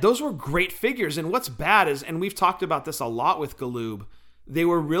bet. Those were great figures. And what's bad is, and we've talked about this a lot with Galoob, they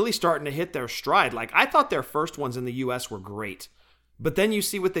were really starting to hit their stride. Like, I thought their first ones in the US were great. But then you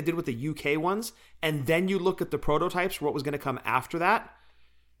see what they did with the UK ones, and then you look at the prototypes, what was going to come after that,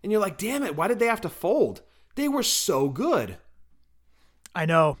 and you're like, damn it, why did they have to fold? They were so good. I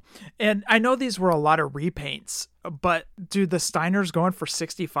know. And I know these were a lot of repaints, but dude, the Steiners going for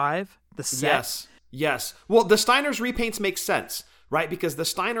 $65? The set? Yes. Well, the Steiners repaints make sense, right? Because the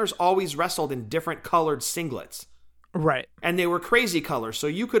Steiners always wrestled in different colored singlets. Right. And they were crazy colors, so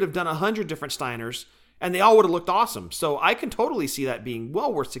you could have done 100 different Steiners, and they all would have looked awesome. So I can totally see that being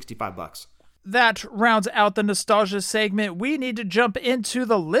well worth $65. That rounds out the nostalgia segment. We need to jump into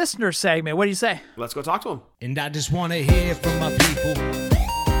the listener segment. What do you say? Let's go talk to him. And I just want to hear from my people.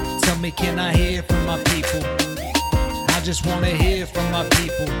 Tell me, can I hear from my people? I just want to hear from my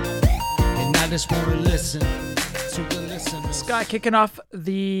people. And I just want to listen to the listeners. Scott, kicking off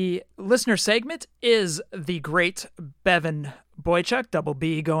the listener segment is the great Bevan Boychuk, double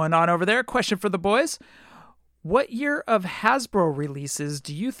B going on over there. Question for the boys. What year of Hasbro releases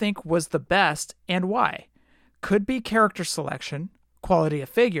do you think was the best and why? Could be character selection, quality of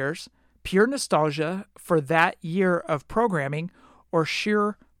figures, pure nostalgia for that year of programming, or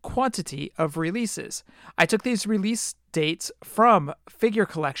sheer quantity of releases. I took these release dates from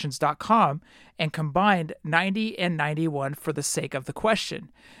figurecollections.com and combined 90 and 91 for the sake of the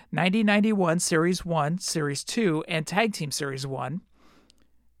question. 90-91 Series 1, Series 2, and Tag Team Series 1.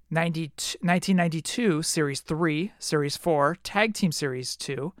 1992 Series 3, Series 4, Tag Team Series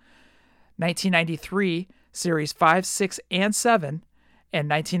 2, 1993 Series 5, 6, and 7, and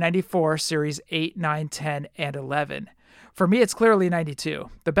 1994 Series 8, 9, 10, and 11. For me, it's clearly 92.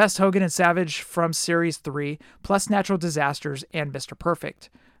 The best Hogan and Savage from Series 3, plus Natural Disasters and Mr. Perfect.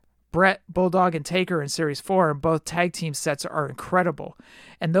 Brett, Bulldog, and Taker in Series 4 and both tag team sets are incredible,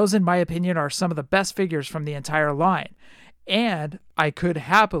 and those, in my opinion, are some of the best figures from the entire line. And I could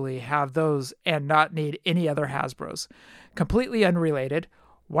happily have those and not need any other Hasbros. Completely unrelated,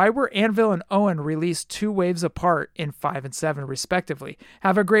 why were Anvil and Owen released 2 waves apart in 5 and 7 respectively?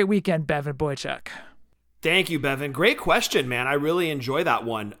 Have a great weekend, Bevan Boychuk. Thank you, Bevan. Great question, man. I really enjoy that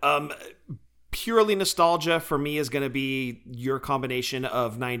one. Purely nostalgia for me is going to be your combination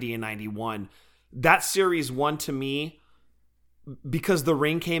of 90 and 91. that series 1 to me, because the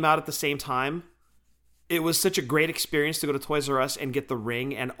ring came out at the same time, it was such a great experience to go to Toys R Us and get the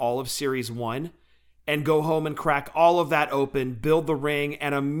ring and all of series 1 and go home and crack all of that open, build the ring,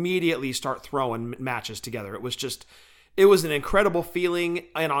 and immediately start throwing matches together. It was an incredible feeling.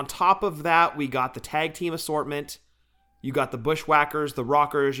 And on top of that, we got the tag team assortment. You got the Bushwhackers, the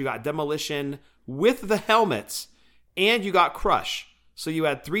Rockers, you got Demolition with the helmets, and you got Crush. So you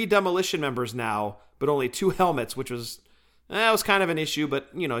had 3 Demolition members now, but only 2 helmets, which was kind of an issue, but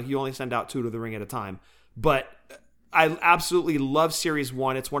you only send out 2 to the ring at a time. But I absolutely love Series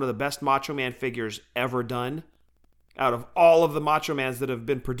 1. It's one of the best Macho Man figures ever done. Out of all of the Macho Mans that have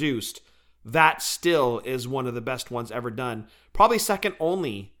been produced, that still is one of the best ones ever done. Probably second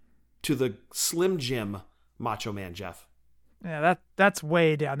only to the Slim Jim Macho Man, Jeff. Yeah, that's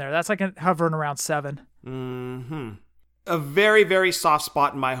way down there. That's like hovering around 7. Mm-hmm. A very, very soft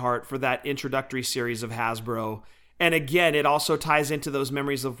spot in my heart for that introductory series of Hasbro. And again, it also ties into those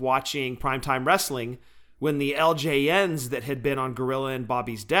memories of watching Primetime Wrestling when the LJNs that had been on Gorilla and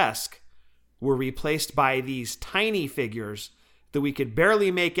Bobby's desk were replaced by these tiny figures that we could barely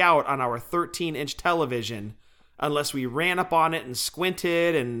make out on our 13-inch television unless we ran up on it and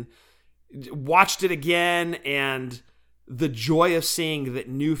squinted and watched it again. And the joy of seeing that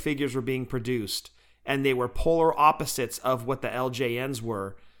new figures were being produced and they were polar opposites of what the LJNs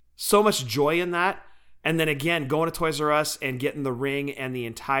were. So much joy in that. And then again, going to Toys R Us and getting the ring and the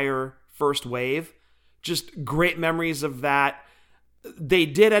entire first wave. Just great memories of that. They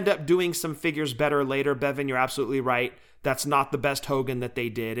did end up doing some figures better later. Bevan, you're absolutely right. That's not the best Hogan that they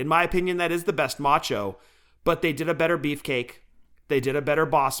did. In my opinion, that is the best Macho. But they did a better Beefcake. They did a better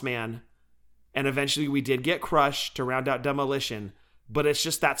Boss Man. And eventually we did get Crush to round out Demolition. But it's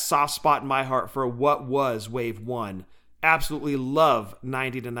just that soft spot in my heart for what was Wave 1. Absolutely love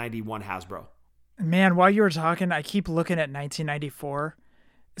 90 to 91 Hasbro. Man, while you were talking, I keep looking at 1994.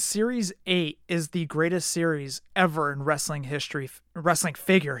 Series 8 is the greatest series ever in wrestling history, wrestling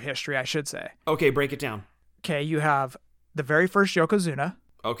figure history, I should say. Okay, break it down. Okay, you have the very first Yokozuna.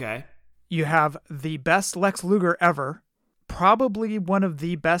 Okay. You have the best Lex Luger ever. Probably one of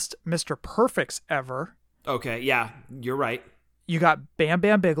the best Mr. Perfects ever. Okay, yeah, you're right. You got Bam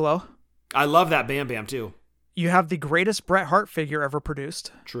Bam Bigelow. I love that Bam Bam too. You have the greatest Bret Hart figure ever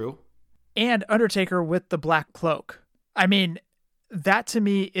produced. True. And Undertaker with the black cloak. I mean, that to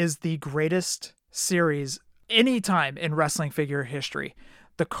me is the greatest series anytime in wrestling figure history.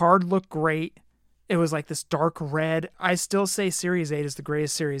 The card looked great. It was like this dark red. I still say Series 8 is the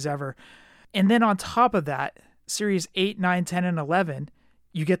greatest series ever. And then on top of that, Series 8, 9, 10, and 11,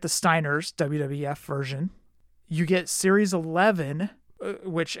 you get the Steiners WWF version. You get Series 11,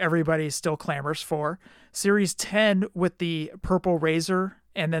 which everybody still clamors for. Series 10 with the purple Razor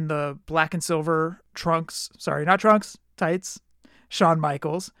and then the black and silver trunks. Sorry, not trunks, tights. Shawn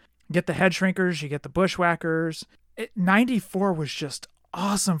Michaels. You get the Head Shrinkers. You get the Bushwhackers. 94 was just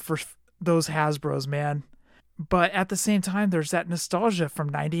awesome for those Hasbros, man. But at the same time, there's that nostalgia from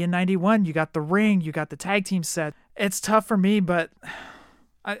 90 and 91. You got the ring. You got the tag team set. It's tough for me, but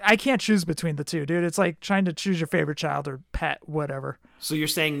I can't choose between the two, dude. It's like trying to choose your favorite child or pet, whatever. So you're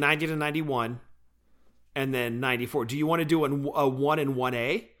saying 90 to 91 and then 94. Do you want to do a 1 and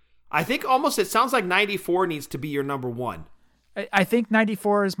 1A? I think almost it sounds like 94 needs to be your number 1. I think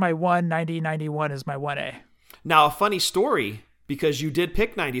 94 is my 1, 90, 91 is my 1A. Now, a funny story, because you did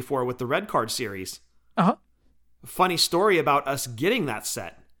pick 94 with the Red Card series. Uh-huh. Funny story about us getting that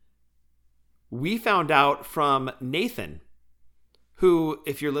set. We found out from Nathan, who,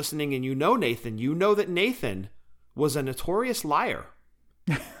 if you're listening and you know Nathan, you know that Nathan was a notorious liar.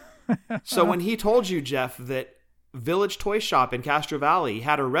 So when he told you, Jeff, that Village Toy Shop in Castro Valley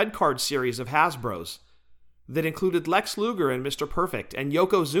had a Red Card series of Hasbros that included Lex Luger and Mr. Perfect and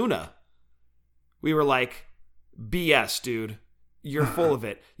Yokozuna, we were like, BS, dude. You're full of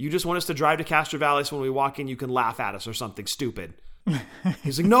it. You just want us to drive to Castro Valley so when we walk in, you can laugh at us or something stupid.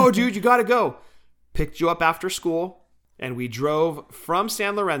 He's like, no, dude, you got to go. Picked you up after school, and we drove from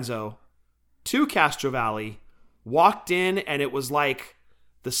San Lorenzo to Castro Valley, walked in, and it was like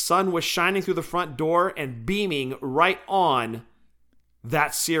the sun was shining through the front door and beaming right on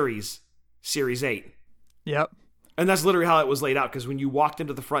that series, Series 8. Yep. And that's literally how it was laid out, because when you walked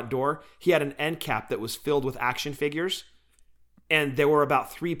into the front door, he had an end cap that was filled with action figures, and there were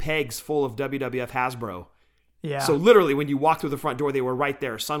about 3 pegs full of WWF Hasbro. Yeah. So literally, when you walked through the front door, they were right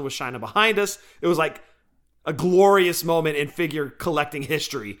there. Sun was shining behind us. It was like a glorious moment in figure collecting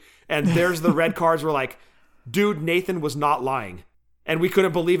history. And there's the red cards. Were like, dude, Nathan was not lying. And we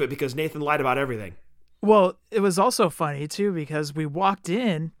couldn't believe it because Nathan lied about everything. Well, it was also funny, too, because we walked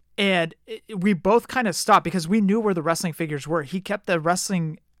in And we both kind of stopped because we knew where the wrestling figures were. He kept the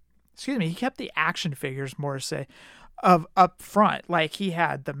action figures, more to say, of up front. Like he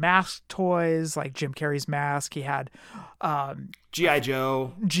had the mask toys, like Jim Carrey's mask. He had G.I.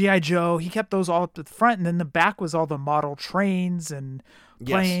 Joe. He kept those all up at the front. And then the back was all the model trains and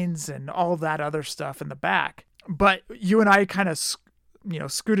planes and all that other stuff in the back. But you and I kind of,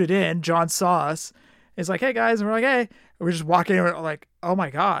 scooted in. John saw us. He's like, hey guys. And we're like, hey. And we're just walking in. We're like, oh my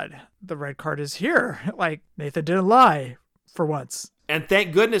God, the red card is here. Like Nathan didn't lie for once. And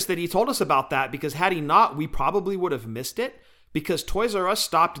thank goodness that he told us about that, because had he not, we probably would have missed it, because Toys R Us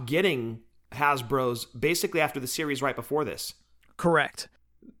stopped getting Hasbro's basically after the series right before this. Correct.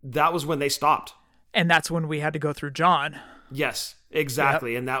 That was when they stopped. And that's when we had to go through John. Yes,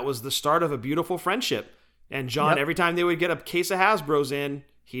 exactly. Yep. And that was the start of a beautiful friendship. And John, every time they would get a case of Hasbro's in,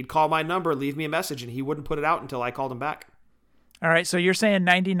 he'd call my number, leave me a message, and he wouldn't put it out until I called him back. All right, so you're saying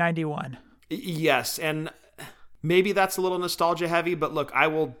 90-91. Yes, and maybe that's a little nostalgia heavy, but look, I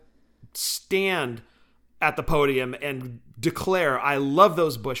will stand at the podium and declare I love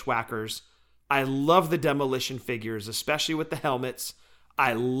those Bushwhackers. I love the Demolition figures, especially with the helmets.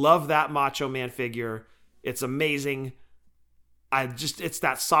 I love that Macho Man figure. It's amazing. It's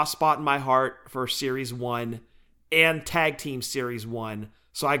that soft spot in my heart for Series 1 and Tag Team Series 1.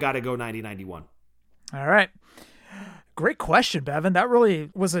 So I got to go 90-91. All right. Great question, Bevan. That really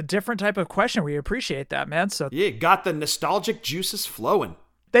was a different type of question. We appreciate that, man. So yeah, got the nostalgic juices flowing.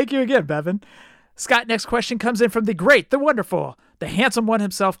 Thank you again, Bevan. Scott, next question comes in from the great, the wonderful, the handsome one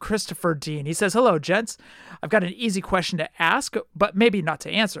himself, Christopher Dean. He says, hello, gents. I've got an easy question to ask, but maybe not to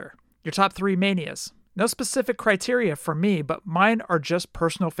answer. Your top 3 Manias. No specific criteria for me, but mine are just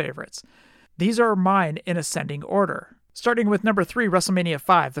personal favorites. These are mine in ascending order. Starting with number 3, WrestleMania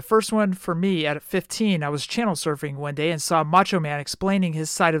 5. The first one for me at 15, I was channel surfing one day and saw Macho Man explaining his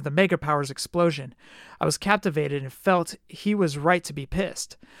side of the Mega Powers explosion. I was captivated and felt he was right to be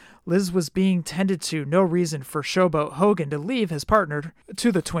pissed. Liz was being tended to, no reason for Showboat Hogan to leave his partner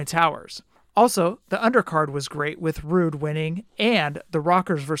to the Twin Towers. Also, the undercard was great with Rude winning and the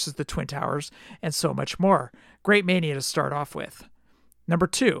Rockers versus the Twin Towers and so much more. Great Mania to start off with. Number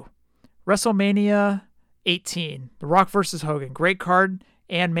 2, WrestleMania 18, The Rock versus Hogan. Great card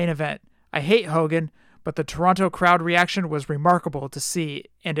and main event. I hate Hogan, but the Toronto crowd reaction was remarkable to see,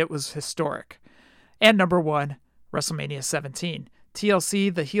 and it was historic. And number 1, WrestleMania 17.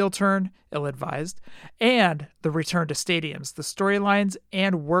 TLC, the heel turn, ill-advised, and the return to stadiums. The storylines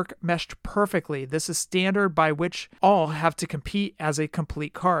and work meshed perfectly. This is standard by which all have to compete as a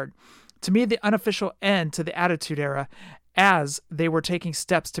complete card. To me, the unofficial end to the Attitude Era, as they were taking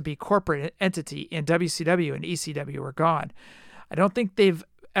steps to be corporate entity in WCW and ECW were gone. I don't think they've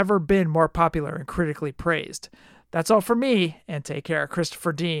ever been more popular and critically praised. That's all for me, and take care.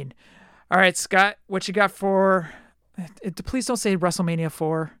 Christopher Dean. All right, Scott, what you got for... Please don't say WrestleMania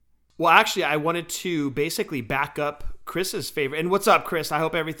 4. Well, actually, I wanted to basically back up Chris's favorite. And what's up, Chris? I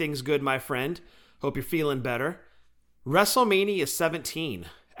hope everything's good, my friend. Hope you're feeling better. WrestleMania 17,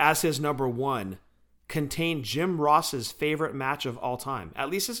 as his number 1, contained Jim Ross's favorite match of all time. At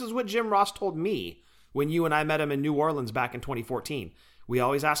least this is what Jim Ross told me when you and I met him in New Orleans back in 2014. We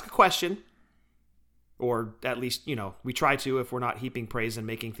always ask a question, or at least, we try to if we're not heaping praise and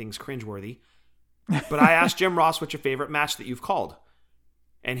making things cringeworthy. But I asked Jim Ross, what's your favorite match that you've called?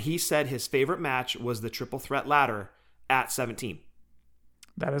 And he said his favorite match was the Triple Threat Ladder at 17.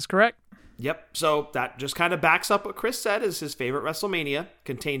 That is correct. Yep. So that just kind of backs up what Chris said is his favorite WrestleMania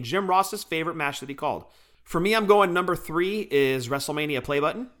contained Jim Ross's favorite match that he called. For me, I'm going number 3 is WrestleMania Play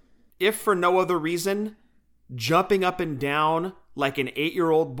Button. If for no other reason, jumping up and down like an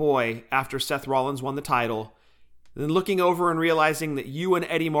 8-year-old boy after Seth Rollins won the title, then looking over and realizing that you and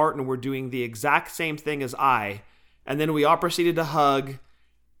Eddie Martin were doing the exact same thing as I, and then we all proceeded to hug,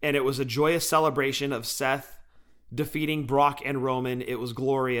 and it was a joyous celebration of Seth defeating Brock and Roman. It was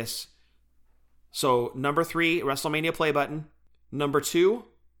glorious. So, number 3, WrestleMania Play Button. Number 2,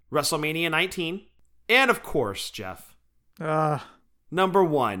 WrestleMania 19. And of course, Jeff. Number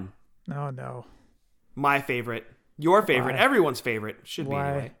 1. No. My favorite. Your favorite. Why? Everyone's favorite. Should be Why?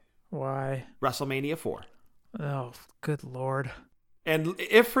 anyway. Why? WrestleMania 4. Oh, good Lord. And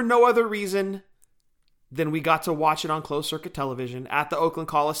if for no other reason, then we got to watch it on closed circuit television at the Oakland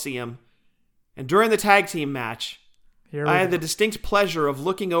Coliseum. And during the tag team match, I had the distinct pleasure of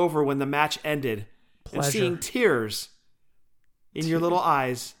looking over when the match ended and seeing tears in your little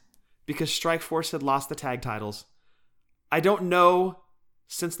eyes because Strikeforce had lost the tag titles. I don't know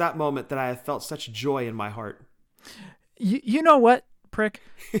since that moment that I have felt such joy in my heart. You know what, prick?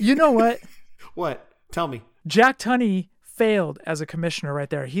 You know what? What? Tell me. Jack Tunney failed as a commissioner right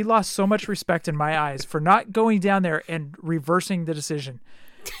there. He lost so much respect in my eyes for not going down there and reversing the decision.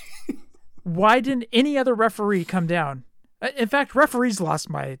 Why didn't any other referee come down? In fact, referees lost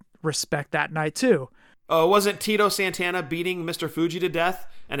my respect that night too. Oh, wasn't Tito Santana beating Mr. Fuji to death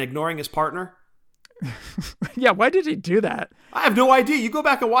and ignoring his partner? Yeah, why did he do that? I have no idea. You go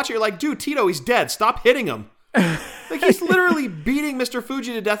back and watch it, you're like, dude, Tito, he's dead. Stop hitting him. Like, he's literally beating Mr.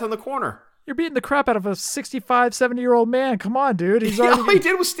 Fuji to death in the corner. You're beating the crap out of a 65, 70-year-old man. Come on, dude. He's All he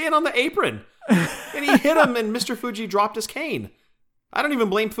did was stand on the apron. And he hit him, and Mr. Fuji dropped his cane. I don't even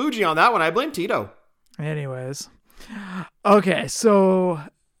blame Fuji on that one. I blame Tito. Anyways. Okay, so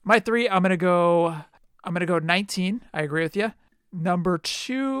my 3, I'm gonna go 19. I agree with you. Number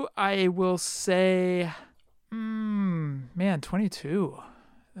 2, I will say, 22.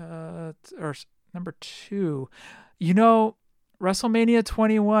 Or number 2. WrestleMania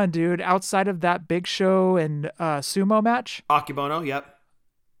 21, dude, outside of that Big Show and sumo match. Akebono, yep.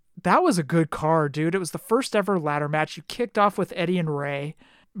 That was a good card, dude. It was the first ever ladder match. You kicked off with Eddie and Ray.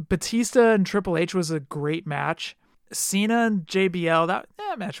 Batista and Triple H was a great match. Cena and JBL, that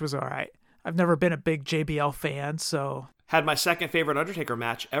match was all right. I've never been a big JBL fan, so... Had my second favorite Undertaker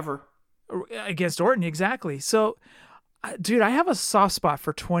match ever. Against Orton, exactly. So, dude, I have a soft spot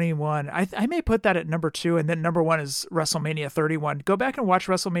for 21. I may put that at number 2, and then number 1 is WrestleMania 31. Go back and watch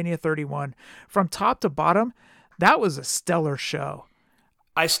WrestleMania 31. From top to bottom, that was a stellar show.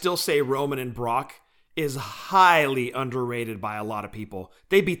 I still say Roman and Brock is highly underrated by a lot of people.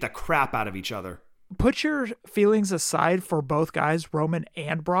 They beat the crap out of each other. Put your feelings aside for both guys, Roman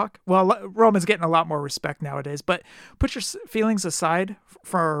and Brock. Well, Roman's getting a lot more respect nowadays, but put your feelings aside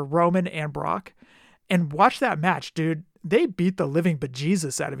for Roman and Brock and watch that match, dude. They beat the living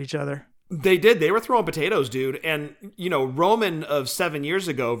bejesus out of each other. They did. They were throwing potatoes, dude. And, Roman of 7 years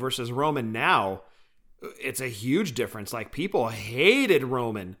ago versus Roman now, it's a huge difference. Like, people hated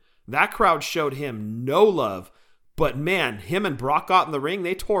Roman. That crowd showed him no love. But man, him and Brock got in the ring,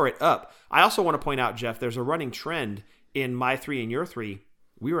 they tore it up. I also want to point out, Jeff, there's a running trend in my 3 and your 3.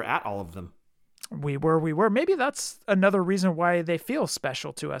 We were at all of them. We were. Maybe that's another reason why they feel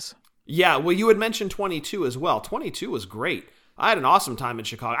special to us. Yeah, well, you had mentioned 22 as well. 22 was great. I had an awesome time in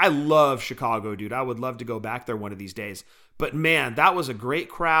Chicago. I love Chicago, dude. I would love to go back there one of these days. But man, that was a great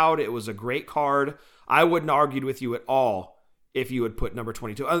crowd. It was a great card. I wouldn't have argued with you at all if you had put number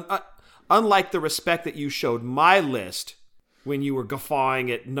 22. Unlike the respect that you showed my list when you were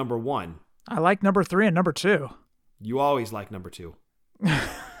guffawing at number 1. I like number 3 and number 2. You always like number 2.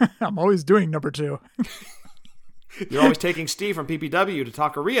 I'm always doing number 2. You're always taking Steve from PPW to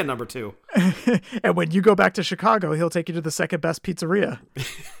Taqueria number 2. And when you go back to Chicago, he'll take you to the second best pizzeria.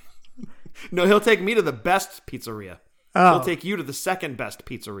 No, he'll take me to the best pizzeria. Oh. He'll take you to the second best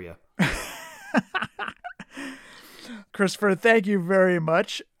pizzeria. Christopher, thank you very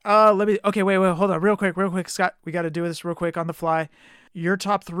much. Wait, hold on real quick, Scott. We got to do this real quick on the fly. Your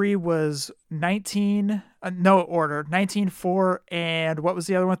top 3 was 19, no order, 19, 4, and what was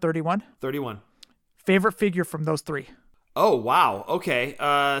the other one? 31? 31. Favorite figure from those 3? Oh, wow. Okay.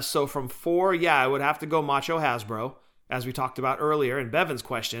 So from 4, I would have to go Macho Hasbro, as we talked about earlier in Bevan's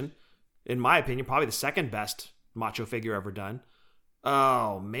question. In my opinion, probably the second best Macho figure ever done.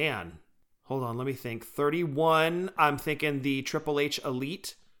 Oh, man. Hold on, let me think. 31, I'm thinking the Triple H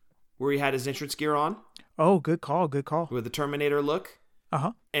Elite, where he had his entrance gear on. Oh, good call. With the Terminator look.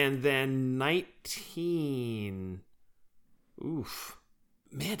 Uh-huh. And then 19. Oof.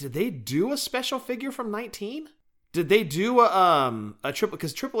 Man, did they do a special figure from 19? Did they do a triple?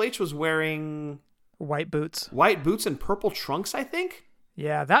 Because Triple H was wearing white boots and purple trunks, I think.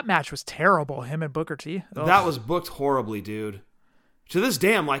 Yeah, that match was terrible. Him and Booker T. Oh. That was booked horribly, dude. To this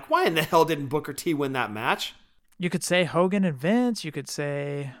day, I'm like, why in the hell didn't Booker T win that match? You could say Hogan and Vince. You could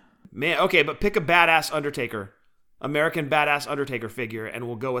say... Man, okay, but pick a badass Undertaker. American badass Undertaker figure, and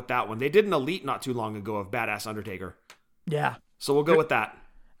we'll go with that one. They did an Elite not too long ago of badass Undertaker. Yeah. So we'll go with that.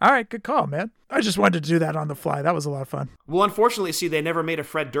 All right, good call, man. I just wanted to do that on the fly. That was a lot of fun. Well, unfortunately, see, they never made a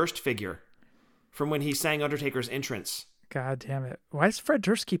Fred Durst figure from when he sang Undertaker's entrance. God damn it. Why does Fred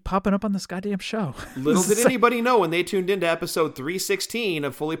Durst keep popping up on this goddamn show? Little did anybody know when they tuned into episode 316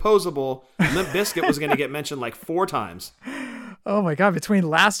 of Fully Posable, Limp Bizkit was going to get mentioned like 4 times. Oh my God, between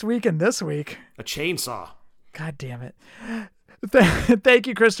last week and this week. A chainsaw. God damn it. Thank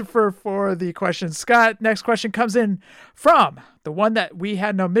you, Christopher, for the question. Scott, next question comes in from the one that we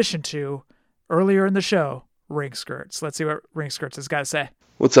had an omission to earlier in the show, Ring Skirts. Let's see what Ring Skirts has got to say.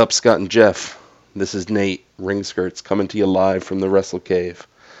 What's up, Scott and Jeff? This is Nate, Ring Skirts, coming to you live from the Wrestle Cave.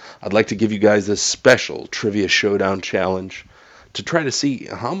 I'd like to give you guys a special Trivia Showdown challenge to try to see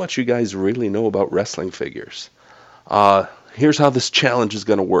how much you guys really know about wrestling figures. Here's how this challenge is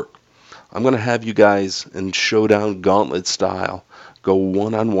going to work. I'm going to have you guys in showdown gauntlet style go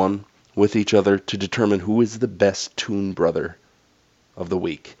one-on-one with each other to determine who is the best Toon Brother of the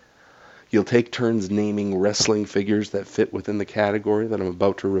week. You'll take turns naming wrestling figures that fit within the category that I'm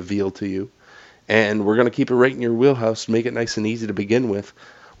about to reveal to you. And we're going to keep it right in your wheelhouse, make it nice and easy to begin with.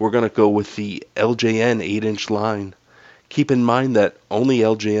 We're going to go with the LJN 8-inch line. Keep in mind that only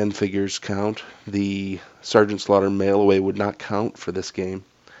LJN figures count. The Sergeant Slaughter mail-away would not count for this game.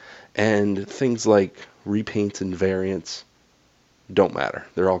 And things like repaints and variants don't matter.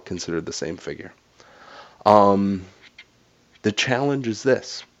 They're all considered the same figure. The challenge is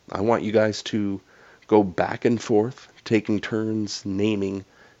this. I want you guys to go back and forth, taking turns naming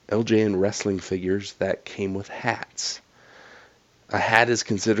LJN wrestling figures that came with hats. A hat is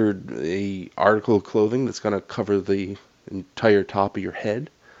considered an article of clothing that's going to cover the entire top of your head.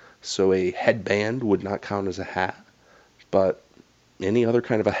 So a headband would not count as a hat, but any other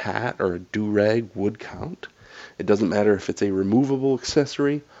kind of a hat or a do-rag would count. It doesn't matter if it's a removable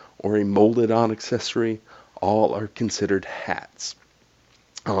accessory or a molded-on accessory. All are considered hats.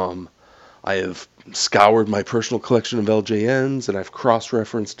 I have scoured my personal collection of LJNs, and I've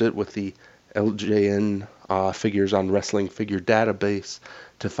cross-referenced it with the LJN figures on Wrestling Figure Database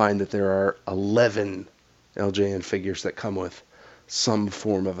to find that there are 11 LJN figures that come with some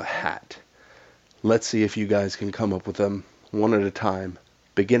form of a hat. Let's see if you guys can come up with them one at a time,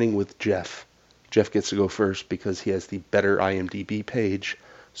 beginning with Jeff. Jeff gets to go first because he has the better IMDb page.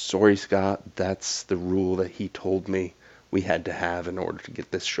 Sorry, Scott, that's the rule that he told me we had to have in order to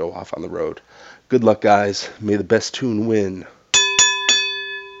get this show off on the road. Good luck, guys. May the best tune win.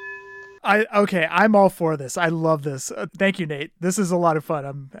 I'm all for this. I love this. Thank you, Nate. This is a lot of fun.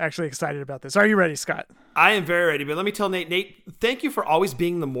 I'm actually excited about this. Are you ready, Scott? I am very ready, but let me tell Nate, thank you for always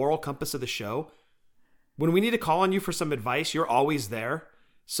being the moral compass of the show. When we need to call on you for some advice, you're always there.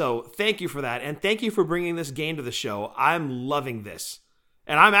 So thank you for that, and thank you for bringing this game to the show. I'm loving this.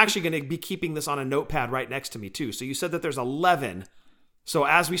 And I'm actually going to be keeping this on a notepad right next to me, too. So you said that there's 11. So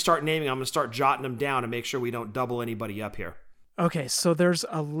as we start naming, I'm going to start jotting them down and make sure we don't double anybody up here. Okay, so there's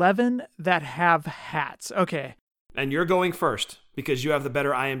 11 that have hats. Okay. And you're going first because you have the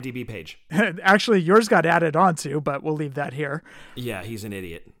better IMDb page. Actually, yours got added on to, but we'll leave that here. Yeah, he's an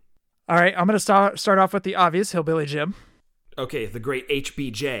idiot. All right, I'm going to start off with the obvious, Hillbilly Jim. Okay, the great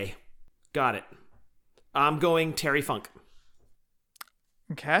HBJ. Got it. I'm going Terry Funk.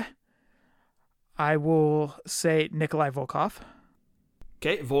 Okay. I will say Nikolai Volkov.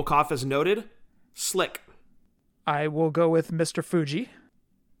 Okay, Volkov is noted. Slick. I will go with Mr. Fuji.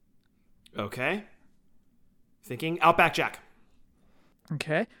 Okay. Thinking Outback Jack.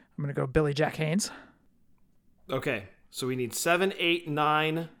 Okay. I'm going to go Billy Jack Haynes. Okay, so we need 7, 8,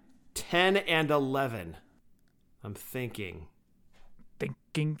 9, 10, and 11. I'm thinking.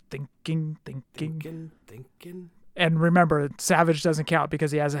 Thinking. Thinking. And remember, Savage doesn't count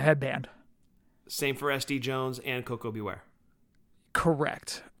because he has a headband. Same for SD Jones and Coco Beware.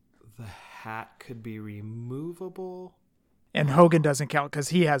 Correct. The hat could be removable. And Hogan doesn't count because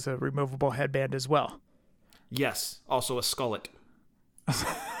he has a removable headband as well. Yes, also a skullet.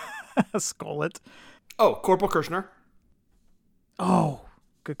 A skullet. Oh, Corporal Kirshner. Oh,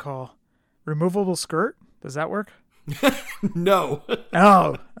 good call. Removable skirt? Does that work? No.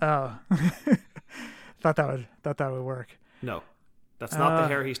 Oh. Thought that would work. No, that's not the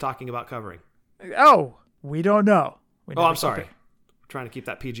hair he's talking about covering. Oh, we don't know. I'm sorry. We're trying to keep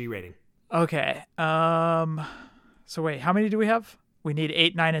that PG rating. Okay. So wait, how many do we have? We need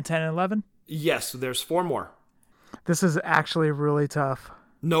 8, 9, and 10, and 11? Yes, there's 4 more. This is actually really tough.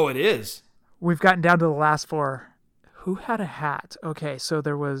 No, it is. We've gotten down to the last 4. Who had a hat? Okay, so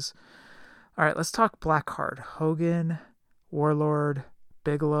there was... All right, let's talk Blackheart. Hogan, Warlord,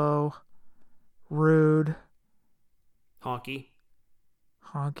 Bigelow, Rude. Honky.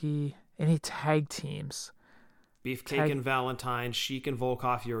 Any tag teams? Beefcake and Valentine, Sheik and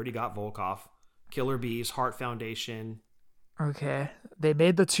Volkov. You already got Volkov. Killer Bees, Heart Foundation. Okay. They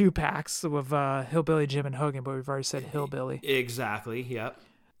made the 2-packs with Hillbilly Jim and Hogan, but we've already said Hillbilly. Exactly, yep.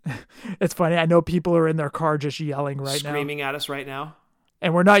 It's funny. I know people are in their car just yelling right now. Screaming at us right now.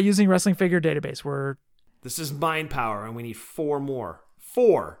 And we're not using Wrestling Figure Database. This is mind power, and we need 4 more.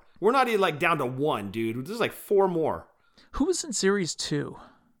 4. We're not even down to 1, dude. This is 4 more. Who was in Series 2?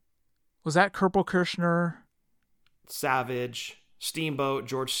 Was that Corporal Kirshner? Savage, Steamboat,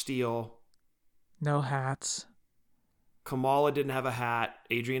 George Steele. No hats. Kamala didn't have a hat.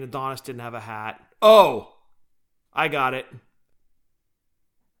 Adrian Adonis didn't have a hat. Oh! I got it.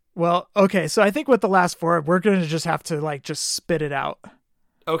 Well, okay, so I think with the last 4, we're going to just have to, just spit it out.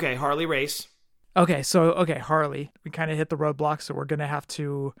 Okay, Harley Race. Okay, Harley. We kind of hit the roadblock, so we're going to have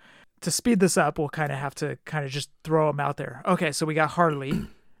to speed this up, we'll kind of just throw them out there. Okay, so we got Harley.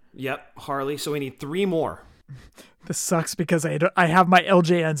 Yep, Harley. So we need 3 more. This sucks because I have my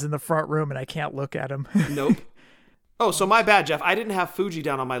LJNs in the front room and I can't look at them. Nope. Oh, so my bad, Jeff. I didn't have Fuji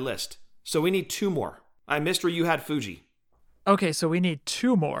down on my list. So we need 2 more. I missed where you had Fuji. Okay, so we need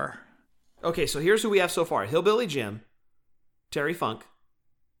 2 more. Okay, so here's who we have so far. Hillbilly Jim, Terry Funk,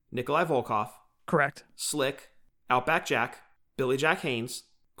 Nikolai Volkov. Correct. Slick, Outback Jack, Billy Jack Haynes,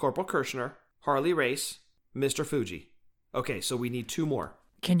 Corporal Kirshner, Harley Race, Mr. Fuji. Okay, so we need 2 more.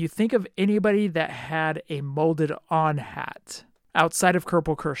 Can you think of anybody that had a molded on hat outside of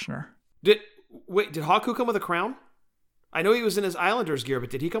Corporal Kirshner? Did Haku come with a crown? I know he was in his Islanders gear,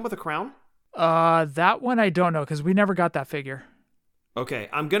 but did he come with a crown? That one I don't know because we never got that figure. Okay,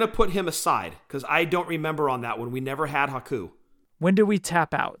 I'm going to put him aside because I don't remember on that one. We never had Haku. When do we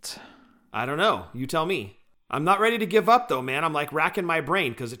tap out? I don't know. You tell me. I'm not ready to give up though, man. I'm like racking my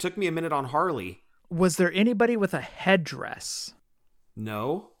brain because it took me a minute on Harley. Was there anybody with a headdress?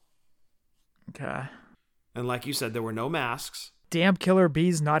 No. Okay. And like you said, there were no masks. Damn Killer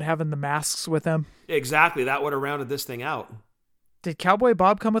Bees not having the masks with him. Exactly. That would have rounded this thing out. Did Cowboy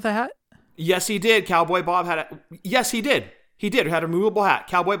Bob come with a hat? Yes, he did. Cowboy Bob had a... Yes, he did. He did. He had a removable hat.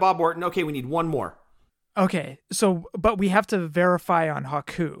 Cowboy Bob Orton. Okay, we need 1 more. Okay, so, but we have to verify on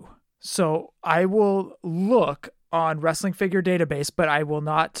Haku. So I will look on Wrestling Figure Database, but I will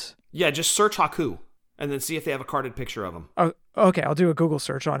not... Yeah, just search Haku and then see if they have a carded picture of him. Oh, okay, I'll do a Google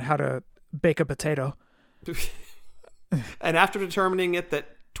search on how to bake a potato. And after determining that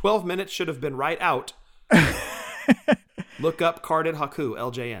 12 minutes should have been right out, look up carded Haku,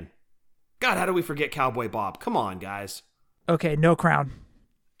 LJN. God, how do we forget Cowboy Bob? Come on, guys. Okay, no crown.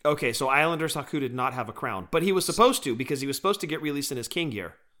 Okay, so Islanders Haku did not have a crown, but he was supposed to because he was supposed to get released in his King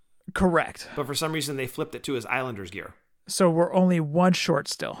gear. Correct. But for some reason, they flipped it to his Islanders gear. So we're only 1 short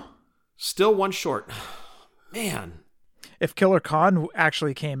still. Still 1 short. Man. If Killer Khan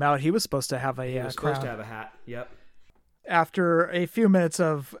actually came out, he was supposed to have a crown. He was supposed to have a hat. Yep. After a few minutes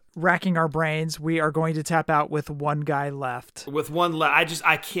of racking our brains, we are going to tap out with 1 guy left. With 1 left.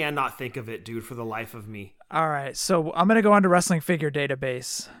 I cannot think of it, dude, for the life of me. All right, so I'm going to go on to Wrestling Figure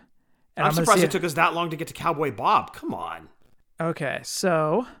Database. And I'm surprised it took us that long to get to Cowboy Bob. Come on. Okay,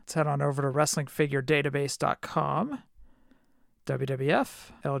 so let's head on over to WrestlingFigureDatabase.com.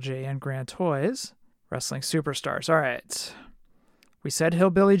 WWF, LJN Grand Toys, Wrestling Superstars. All right. We said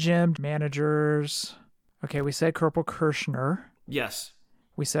Hillbilly Jim, managers. Okay, we said Corporal Kirshner. Yes.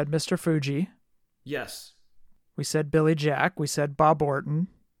 We said Mr. Fuji. Yes. We said Billy Jack. We said Bob Orton.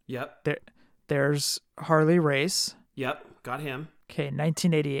 Yep. There's Harley Race. Yep, got him. Okay,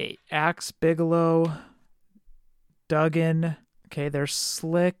 1988. Axe, Bigelow, Duggan. Okay, there's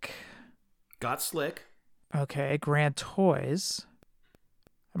Slick. Got Slick. Okay, Grand Toys.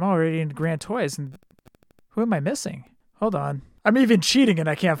 I'm already in Grand Toys, and who am I missing? Hold on. I'm even cheating, and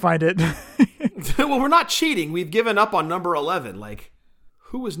I can't find it. Well, we're not cheating. We've given up on number 11. Like,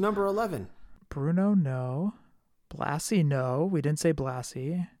 who was number 11? Bruno, no. Blassie, no. We didn't say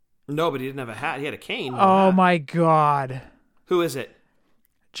Blassie. No, but he didn't have a hat. He had a cane. Oh, my God. Who is it?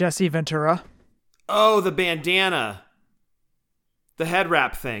 Jesse Ventura. Oh, the bandana. The head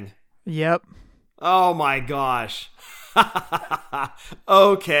wrap thing. Yep. Oh, my gosh.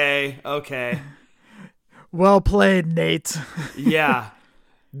 Okay. Well played, Nate. Yeah.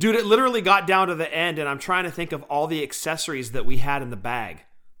 Dude, it literally got down to the end, and I'm trying to think of all the accessories that we had in the bag.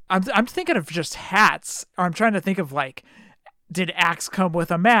 I'm thinking of just hats. Or I'm trying to think of, like, did Axe come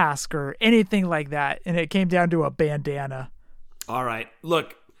with a mask or anything like that? And it came down to a bandana. All right.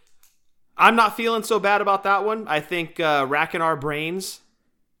 Look, I'm not feeling so bad about that one. I think racking our brains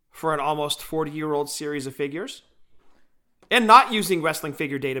for an almost 40-year-old series of figures and not using Wrestling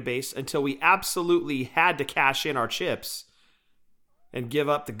Figure Database until we absolutely had to cash in our chips and give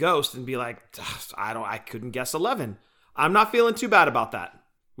up the ghost and be like, I couldn't guess 11. I'm not feeling too bad about that.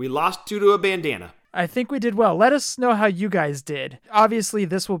 We lost due to a bandana. I think we did well. Let us know how you guys did. Obviously,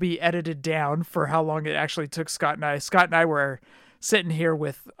 this will be edited down for how long it actually took Scott and I. Scott and I were sitting here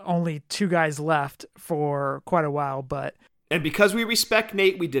with only 2 guys left for quite a while, but... And because we respect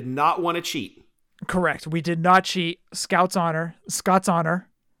Nate, we did not want to cheat. Correct. We did not cheat. Scott's honor. Scott's honor.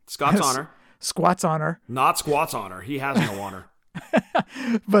 Squat's honor. Not Squat's honor. He has no honor.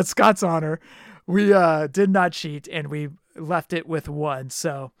 But Scott's honor. We did not cheat, and we left it with 1.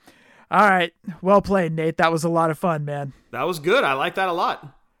 So, all right. Well played, Nate. That was a lot of fun, man. That was good. I like that a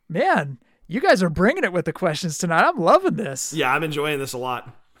lot. Man, you guys are bringing it with the questions tonight. I'm loving this. Yeah, I'm enjoying this a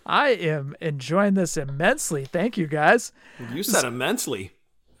lot. I am enjoying this immensely. Thank you, guys. You said immensely.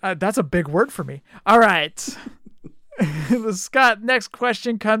 That's a big word for me. All right. Scott, next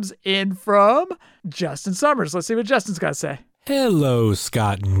question comes in from Justin Summers. Let's see what Justin's got to say. Hello,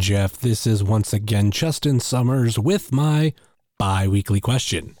 Scott and Jeff. This is once again Justin Summers with my bi-weekly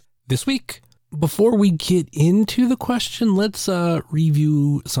question. This week, before we get into the question, let's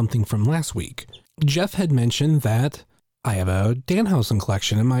review something from last week. Jeff had mentioned that I have a Danhausen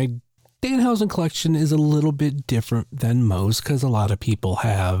collection, and my Danhausen collection is a little bit different than most because a lot of people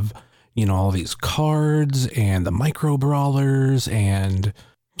have, all these cards and the micro brawlers and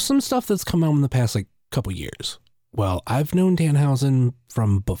some stuff that's come out in the past couple years. Well, I've known Danhausen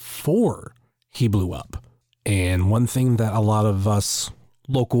from before he blew up. And one thing that a lot of us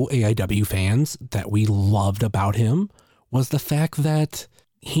local AIW fans that we loved about him was the fact that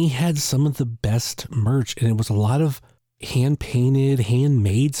he had some of the best merch, and it was a lot of hand-painted,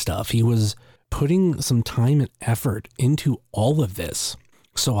 handmade stuff. He was putting some time and effort into all of this.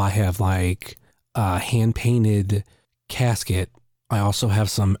 So I have a hand-painted casket. I also have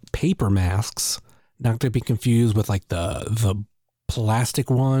some paper masks, not to be confused with the plastic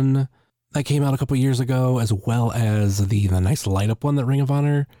one that came out a couple years ago, as well as the nice light up one that Ring of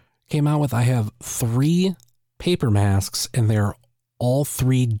Honor came out with. I have 3 paper masks, and they're all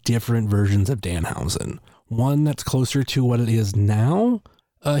 3 different versions of Danhausen. One that's closer to what it is now.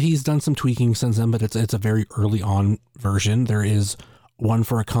 He's done some tweaking since then, but it's a very early on version. There is one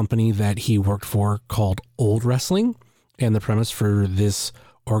for a company that he worked for called Old Wrestling. And the premise for this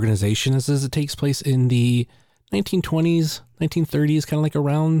organization is it takes place in the 1920s, 1930s, kind of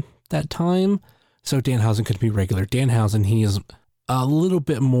around that time. So Danhausen could be regular Danhausen. He is a little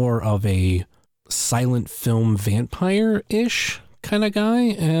bit more of a silent film vampire-ish kind of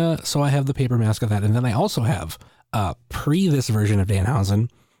guy. So I have the paper mask of that. And then I also have, pre this version of Danhausen,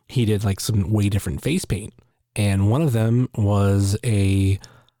 he did some way different face paint. And one of them was a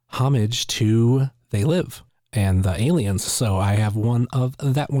homage to They Live and the aliens. So I have one of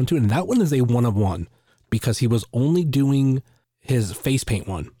that one too. And that one is a one of one because he was only doing his face paint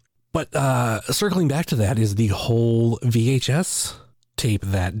one. But circling back to that is the whole VHS tape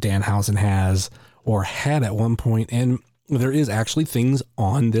that Danhausen has or had at one point. And there is actually things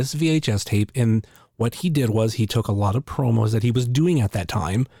on this VHS tape. And what he did was he took a lot of promos that he was doing at that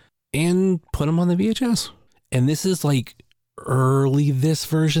time and put them on the VHS. And this is early this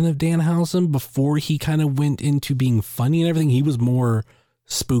version of Danhausen before he kind of went into being funny and everything. He was more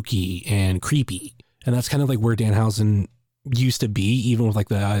spooky and creepy. And that's kind of where Danhausen used to be, even with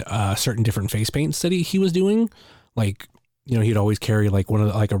the certain different face paints that he was doing. He'd always carry one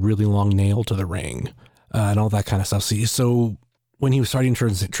of a really long nail to the ring and all that kind of stuff. So when he was starting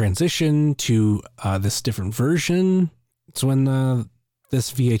to transition to this different version, it's when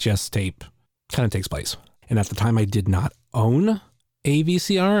this VHS tape kind of takes place. And at the time I did not own a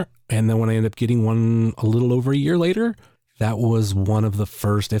VCR. And then when I ended up getting one a little over a year later, that was one of the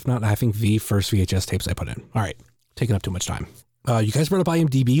first, if not, I think the first VHS tapes I put in. All right. Taking up too much time. You guys brought up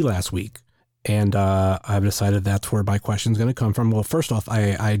IMDb last week, and I've decided that's where my question is going to come from. Well, first off,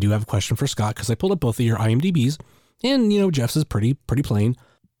 I do have a question for Scott because I pulled up both of your IMDb's, and Jeff's is pretty plain.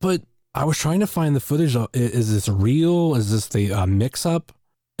 But I was trying to find the footage. Is this real? Is this the mix-up?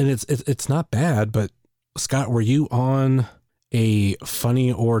 And it's not bad. But Scott, were you on a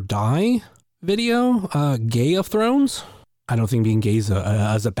Funny or Die video? Gay of Thrones? I don't think being gay is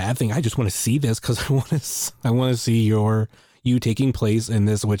a bad thing. I just want to see this because I want to see you taking place in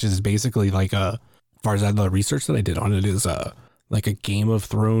this, which is basically as far as the research that I did on it is a Game of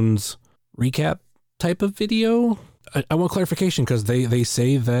Thrones recap type of video. I want clarification because they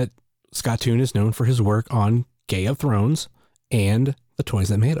say that Scott Toon is known for his work on Gay of Thrones and The Toys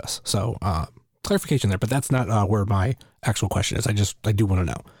That Made Us. So clarification there, but that's not where my actual question is. I do want to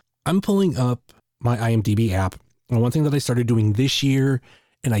know. I'm pulling up my IMDb app. And one thing that I started doing this year,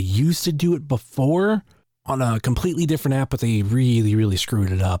 and I used to do it before on a completely different app, but they really, really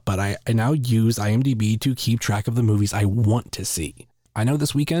screwed it up. But I now use IMDb to keep track of the movies I want to see. I know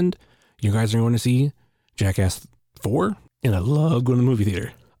this weekend, you guys are going to see Jackass 4, and I love going to the movie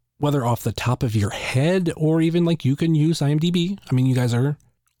theater. Whether off the top of your head or even you can use IMDb. I mean, you guys are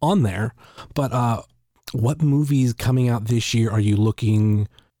on there. But what movies coming out this year are you looking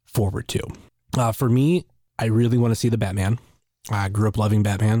forward to? For me, I really want to see the Batman. I grew up loving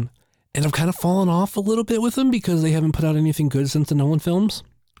Batman, and I've kind of fallen off a little bit with them because they haven't put out anything good since the Nolan films,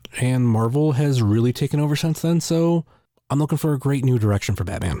 and Marvel has really taken over since then. So I'm looking for a great new direction for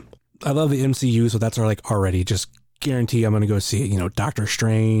Batman. I love the MCU, so that's already just guarantee I'm going to go see, Doctor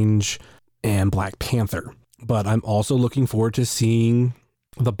Strange and Black Panther. But I'm also looking forward to seeing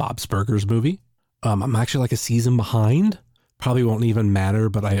the Bob's Burgers movie. I'm actually a season behind probably won't even matter,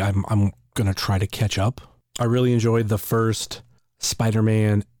 but I'm going to try to catch up. I really enjoyed the first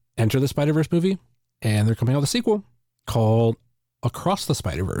Spider-Man Enter the Spider-Verse movie, and they're coming out with a sequel called Across the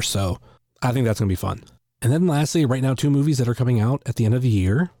Spider-Verse. So I think that's going to be fun. And then lastly, right now, 2 movies that are coming out at the end of the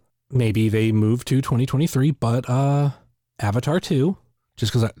year. Maybe they move to 2023, but Avatar 2,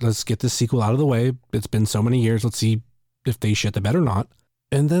 just because let's get this sequel out of the way. It's been so many years. Let's see if they shit the bed or not.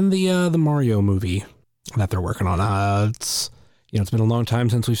 And then the Mario movie that they're working on. It's been a long time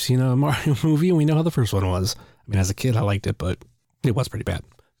since we've seen a Mario movie, and we know how the first one was. I mean, as a kid, I liked it, but it was pretty bad.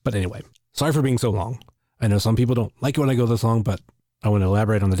 But anyway, sorry for being so long. I know some people don't like it when I go this long, but I want to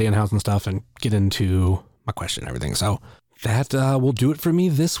elaborate on the Danhausen stuff and get into my question and everything. So that will do it for me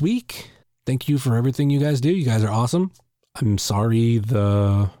this week. Thank you for everything you guys do. You guys are awesome. I'm sorry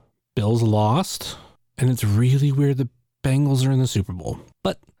the Bills lost, and it's really weird the Bengals are in the Super Bowl.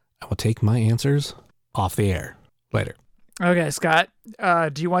 But I will take my answers off the air later. Okay, Scott,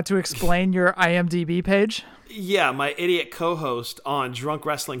 do you want to explain your IMDb page? Yeah, my idiot co-host on Drunk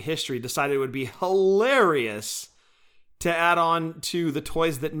Wrestling History decided it would be hilarious to add on to The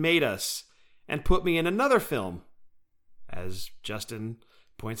Toys That Made Us and put me in another film. As Justin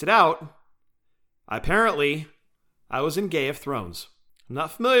points it out, apparently I was in Game of Thrones. I'm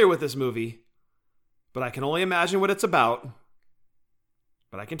not familiar with this movie, but I can only imagine what it's about.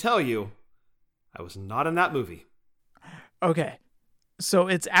 But I can tell you, I was not in that movie. Okay, so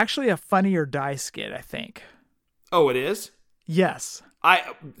it's actually a Funny or Die skit, I think. Oh, it is? Yes.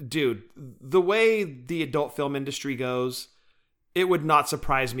 Dude, the way the adult film industry goes, it would not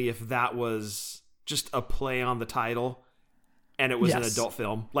surprise me if that was just a play on the title and it was an adult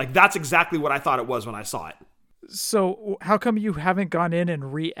film. Like, that's exactly what I thought it was when I saw it. So how come you haven't gone in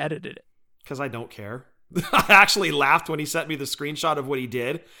and re-edited it? Because I don't care. I actually laughed when he sent me the screenshot of what he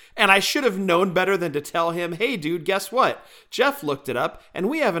did, and I should have known better than to tell him, hey, dude, guess what? Jeff looked it up, and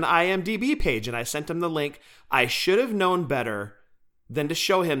we have an IMDb page, and I sent him the link. I should have known better than to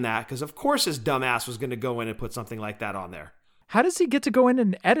show him that, because of course his dumb ass was going to go in and put something like that on there. How does he get to go in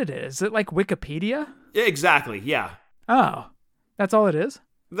and edit it? Is it like Wikipedia? Exactly, yeah. Oh, that's all it is?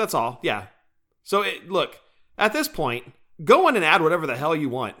 That's all, yeah. So, look, at this point, go in and add whatever the hell you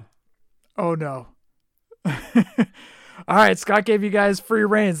want. Oh, no. All right, Scott gave you guys free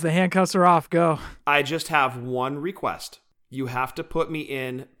reins. The handcuffs are off. Go. I just have one request. You have to put me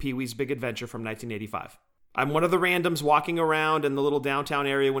in Pee-wee's Big Adventure from 1985. I'm one of the randoms walking around in the little downtown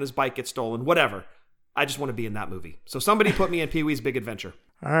area when his bike gets stolen. Whatever. I just want to be in that movie. So somebody put me in Pee-wee's Big Adventure.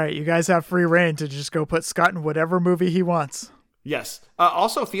 All right, you guys have free rein to just go put Scott in whatever movie he wants. Yes.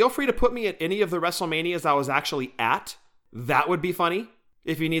 Also, feel free to put me at any of the WrestleManias I was actually at. That would be funny.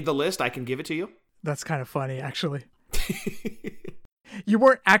 If you need the list, I can give it to you. That's kind of funny, actually. You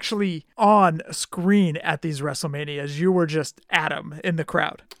weren't actually on screen at these WrestleManias. You were just at them in the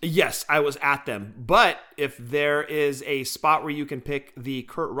crowd. Yes, I was at them. But if there is a spot where you can pick the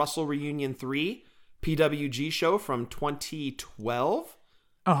Kurt Russell Reunion 3 PWG show from 2012,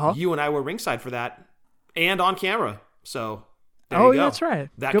 you and I were ringside for that and on camera. So there you go. Yeah, that's right.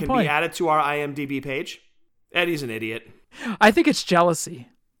 That Good can point. be added to our IMDb page. Eddie's an idiot. I think it's jealousy.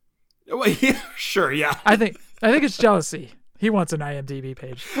 Well, yeah, sure, yeah. I think it's jealousy. He wants an IMDb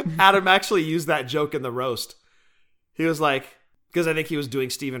page. Adam actually used that joke in the roast. He was like, because I think he was doing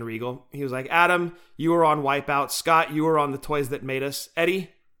Steven Regal. He was like, Adam, you were on Wipeout. Scott, you were on The Toys That Made Us.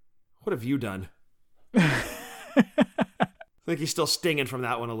 Eddie, what have you done? I think he's still stinging from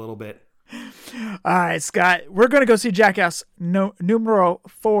that one a little bit. All right, Scott, we're going to go see Jackass numero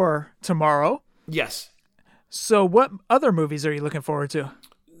 4 tomorrow. Yes. So what other movies are you looking forward to?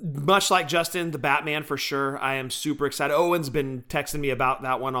 Much like Justin, the Batman for sure. I am super excited. Owen's been texting me about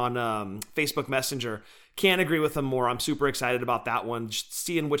that one on Facebook Messenger. Can't agree with him more. I'm super excited about that one. Just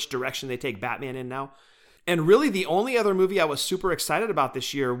seeing which direction they take Batman in now. And really the only other movie I was super excited about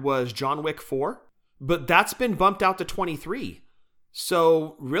this year was John Wick 4. But that's been bumped out to 23.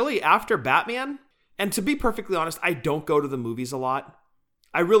 So really after Batman, and to be perfectly honest, I don't go to the movies a lot.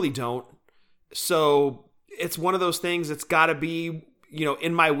 I really don't. So it's one of those things, it's got to be,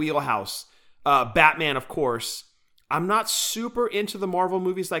 in my wheelhouse. Batman, of course. I'm not super into the Marvel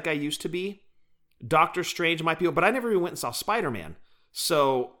movies like I used to be. Doctor Strange might be, but I never even went and saw Spider-Man.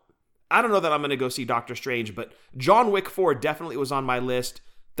 So I don't know that I'm going to go see Doctor Strange, but John Wick 4 definitely was on my list.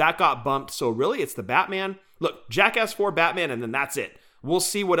 That got bumped. So really it's the Batman. Look, Jackass 4, Batman, and then that's it. We'll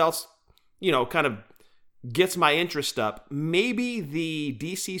see what else, kind of gets my interest up. Maybe the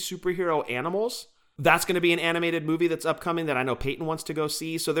DC superhero Animals. That's going to be an animated movie that's upcoming that I know Peyton wants to go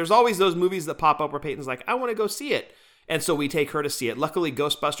see. So there's always those movies that pop up where Peyton's like, I want to go see it. And so we take her to see it. Luckily,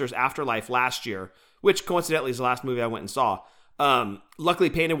 Ghostbusters Afterlife last year which coincidentally is the last movie I went and saw. Luckily,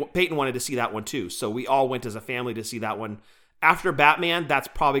 Peyton wanted to see that one too, so we all went as a family to see that one. After Batman, that's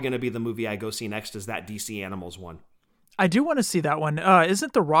probably going to be the movie I go see next, is that DC Animals one. I do want to see that one.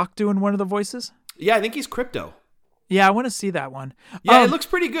 Isn't The Rock doing one of the voices? Yeah, I think he's Crypto. Yeah, I want to see that one. Yeah, it looks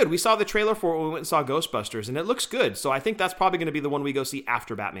pretty good. We saw the trailer for it when we went and saw Ghostbusters, and it looks good. So I think that's probably going to be the one we go see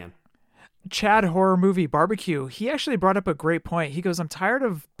after Batman. Chad Horror Movie Barbecue, he actually brought up a great point. He goes, I'm tired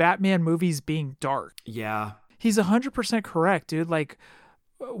of Batman movies being dark. Yeah. He's 100% correct, dude. Like,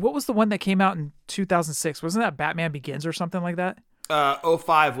 what was the one that came out in 2006? Wasn't that Batman Begins or something like that?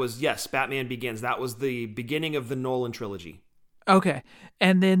 05 was, yes, Batman Begins. That was the beginning of the Nolan trilogy. Okay.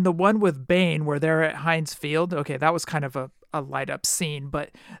 And then the one with Bane where they're at Heinz Field, okay, that was kind of a light up scene,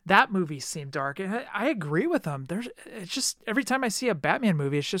 but that movie seemed dark. And I agree with him. It's just every time I see a Batman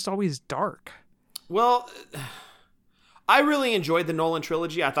movie, it's just always dark. Well, I really enjoyed the Nolan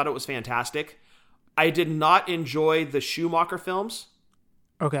trilogy. I thought it was fantastic. I did not enjoy the Schumacher films.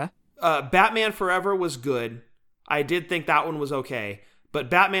 Okay. Batman Forever was good. I did think that one was okay, but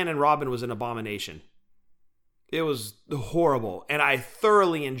Batman and Robin was an abomination. It was horrible, and I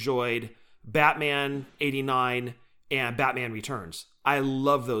thoroughly enjoyed Batman 89 and Batman Returns. I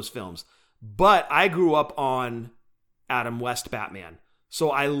love those films, but I grew up on Adam West Batman,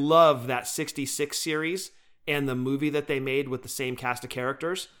 so I love that 66 series and the movie that they made with the same cast of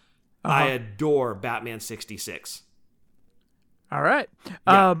characters. I adore Batman 66. All right.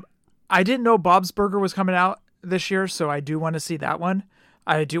 Yeah. I didn't know Bob's Burger was coming out this year, so I do want to see that one.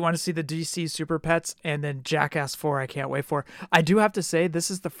 I do want to see the DC Super Pets, and then Jackass 4 I can't wait for. I do have to say,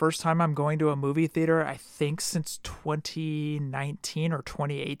 this is the first time I'm going to a movie theater, I think, since 2019 or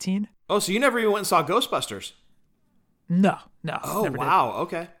 2018. Oh, so you never even went and saw Ghostbusters? No. Oh, never wow. did.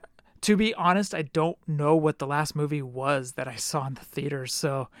 Okay. To be honest, I don't know what the last movie was that I saw in the theaters,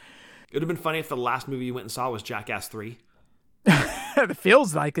 so... It would have been funny if the last movie you went and saw was Jackass 3. It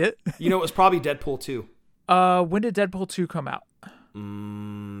feels like it. You know, it was probably Deadpool 2. When did Deadpool 2 come out?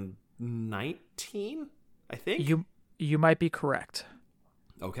 19, I think. You might be correct.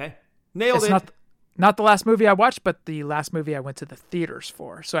 Okay. Nailed it's it. Not the last movie I watched, but the last movie I went to the theaters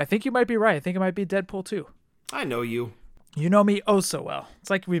for. So I think you might be right. I think it might be Deadpool 2. I know you. You know me oh so well. It's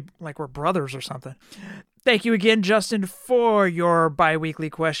like we're brothers or something. Thank you again, Justin, for your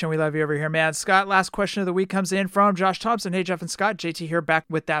bi-weekly question. We love you over here, man. Scott, last question of the week comes in from Josh Thompson. Hey, Jeff and Scott, JT here back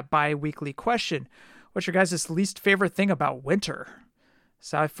with that bi-weekly question. What's your guys' least favorite thing about winter?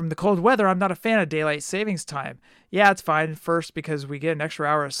 Aside from the cold weather, I'm not a fan of daylight savings time. Yeah, it's fine. First, because we get an extra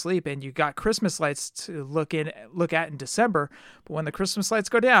hour of sleep, and you got Christmas lights to look at in December. But when the Christmas lights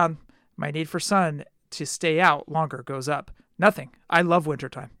go down, my need for sun to stay out longer goes up. Nothing. I love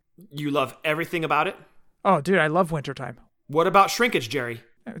wintertime. You love everything about it? Oh, dude, I love wintertime. What about shrinkage, Jerry?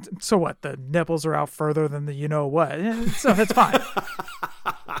 So what? The nipples are out further than the you-know-what. So it's fine.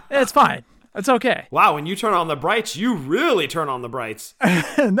 It's fine. It's okay. Wow, when you turn on the brights, you really turn on the brights.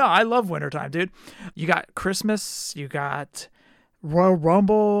 No, I love wintertime, dude. You got Christmas, you got Royal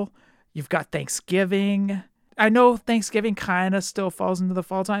Rumble, you've got Thanksgiving. I know Thanksgiving kind of still falls into the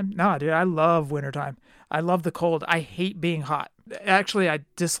fall time. No, dude, I love wintertime. I love the cold. I hate being hot. Actually, I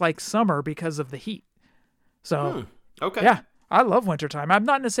dislike summer because of the heat. So, okay. Yeah, I love wintertime. I'm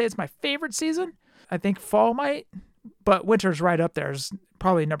not going to say it's my favorite season. I think fall might, but winter's right up there. Is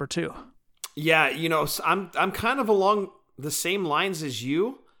probably number 2. Yeah, you know, I'm kind of along the same lines as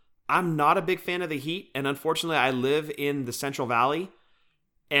you. I'm not a big fan of the heat, and unfortunately, I live in the Central Valley,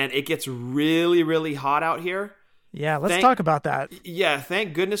 and it gets really, really hot out here. Yeah, let's talk about that. Yeah,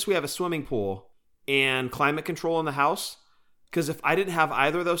 thank goodness we have a swimming pool and climate control in the house, because if I didn't have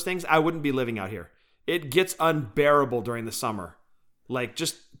either of those things, I wouldn't be living out here. It gets unbearable during the summer, like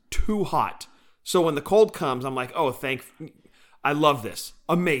just too hot. So when the cold comes, I'm like, oh, I love this.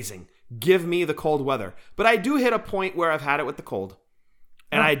 Amazing. Give me the cold weather. But I do hit a point where I've had it with the cold.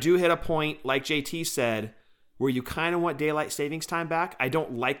 And I do hit a point, like JT said, where you kind of want daylight savings time back. I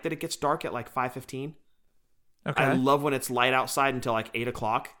don't like that it gets dark at like 5:15. Okay. I love when it's light outside until like 8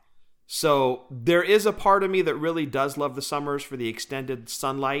 o'clock. So there is a part of me that really does love the summers for the extended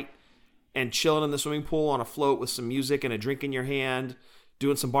sunlight and chilling in the swimming pool on a float with some music and a drink in your hand,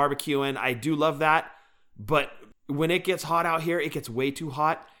 doing some barbecuing. I do love that. But when it gets hot out here, it gets way too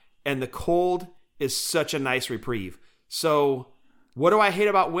hot. And the cold is such a nice reprieve. So what do I hate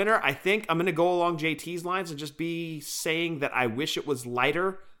about winter? I think I'm going to go along JT's lines and just be saying that I wish it was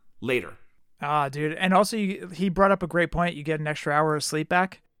lighter later. Ah, dude. And also, he brought up a great point. You get an extra hour of sleep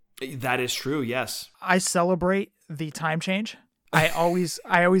back. That is true, yes. I celebrate the time change. I always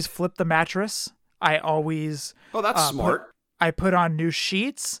flip the mattress. I always... Oh, that's smart. I put on new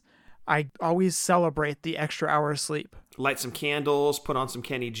sheets. I always celebrate the extra hour of sleep. Light some candles, put on some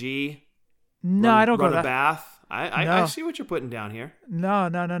Kenny G. No, I don't go to run a that. bath. I No. see what you're putting down here. No.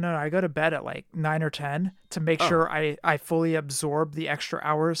 I go to bed at like 9 or 10 to make sure I fully absorb the extra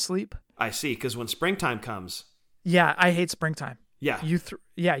hour of sleep. I see, because when springtime comes. Yeah, I hate springtime. Yeah. You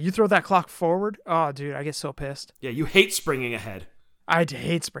throw that clock forward. Oh, dude, I get so pissed. Yeah, you hate springing ahead. I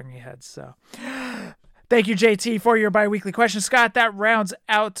hate springing ahead, so. Thank you, JT, for your bi-weekly question. Scott, that rounds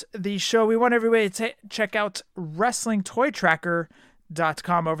out the show. We want everybody to check out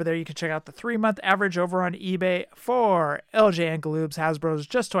WrestlingToyTracker.com. Over there, you can check out the 3-month average over on eBay for LJ and Galoob's, Hasbro's,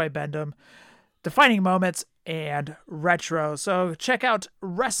 Just Toy Bend'em, Defining Moments, and Retro. So check out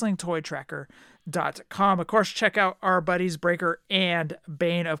WrestlingToyTracker.com. Of course, check out our buddies Breaker and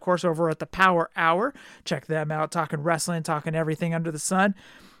Bane, of course, over at the Power Hour. Check them out, talking wrestling, talking everything under the sun.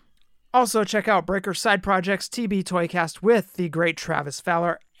 Also, check out Breaker's side projects, TB Toycast with the great Travis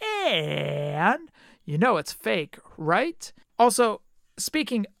Fowler. And you know it's fake, right? Also,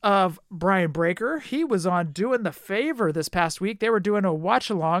 speaking of Brian Breaker, he was on Doing the Favor this past week. They were doing a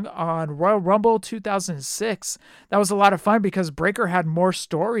watch-along on Royal Rumble 2006. That was a lot of fun because Breaker had more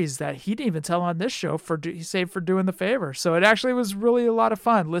stories that he didn't even tell on this show he saved for Doing the Favor. So it actually was really a lot of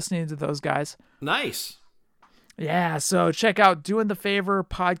fun listening to those guys. Nice. Yeah, so check out Doing the Favor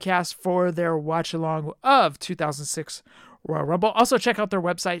podcast for their watch-along of 2006 Royal Rumble. Also, check out their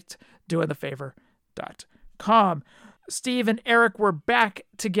website, doingthefavor.com. Steve and Eric were back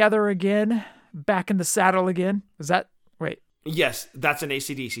together again, back in the saddle again. Is that... Wait. Yes, that's an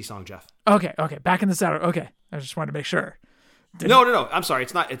AC/DC song, Jeff. Okay, back in the saddle. Okay, I just wanted to make sure. No. I'm sorry,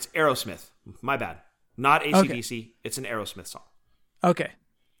 it's not. It's Aerosmith. My bad. Not AC/DC. Okay. It's an Aerosmith song. Okay.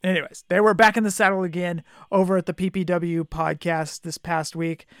 Anyways, they were back in the saddle again over at the PPW podcast this past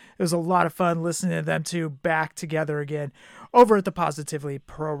week. It was a lot of fun listening to them two back together again over at the Positively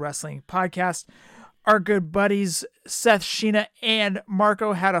Pro Wrestling podcast. Our good buddies Seth, Sheena, and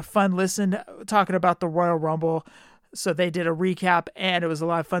Marco had a fun listen talking about the Royal Rumble. So they did a recap, and it was a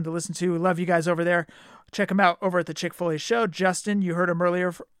lot of fun to listen to. Love you guys over there. Check them out over at the Chick-fil-A show. Justin, you heard him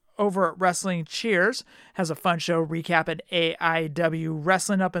earlier over at Wrestling Cheers, has a fun show recapping AIW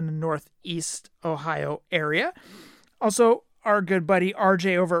wrestling up in the Northeast Ohio area. Also, our good buddy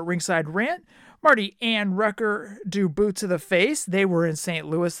RJ over at Ringside Rant. Marty and Rucker do Boot to the Face. They were in St.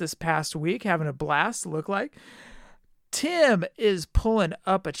 Louis this past week, having a blast, look like. Tim is pulling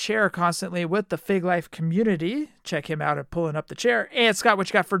up a chair constantly with the Fig Life community. Check him out at Pulling Up the Chair. And Scott, what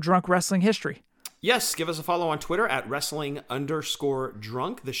you got for Drunk Wrestling History? Yes, give us a follow on Twitter at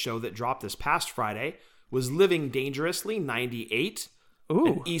wrestling_drunk. The show that dropped this past Friday was Living Dangerously 98. Ooh.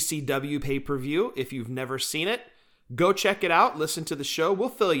 An ECW pay-per-view. If you've never seen it, go check it out. Listen to the show. We'll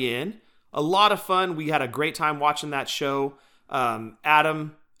fill you in. A lot of fun. We had a great time watching that show.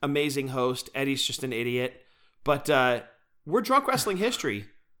 Adam, amazing host. Eddie's just an idiot. But we're Drunk Wrestling History.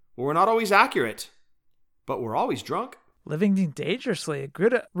 We're not always accurate, but we're always drunk. Living Dangerously. A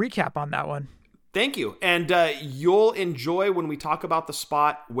good recap on that one. Thank you. And you'll enjoy when we talk about the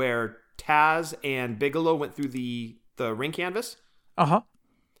spot where Taz and Bigelow went through the ring canvas. Uh-huh.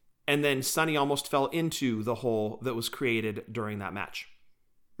 And then Sonny almost fell into the hole that was created during that match.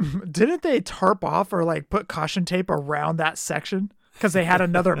 Didn't they tarp off or like put caution tape around that section because they had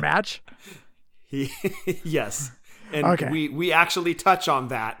another match? Yes. And okay. we actually touch on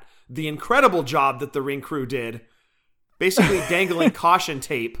that. The incredible job that the ring crew did, basically dangling caution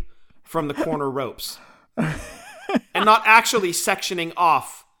tape from the corner ropes and not actually sectioning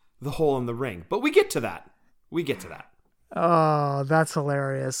off the hole in the ring. But we get to that. Oh, that's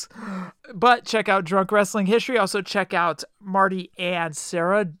hilarious. But check out Drunk Wrestling History. Also check out Marty and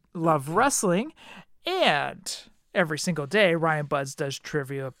Sarah Love Wrestling. And every single day, Ryan Buds does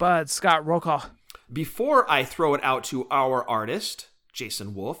Trivia Buds. Scott, roll call. Before I throw it out to our artist,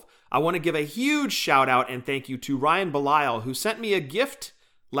 Jason Wolf, I want to give a huge shout out and thank you to Ryan Belial, who sent me a gift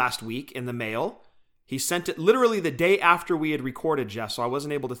last week in the mail. He sent it literally the day after we had recorded, Jeff, so I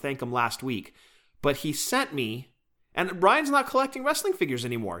wasn't able to thank him last week. But he sent me, and Ryan's not collecting wrestling figures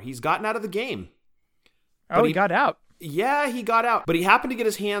anymore. He's gotten out of the game. Oh, he got out. Yeah, he got out. But he happened to get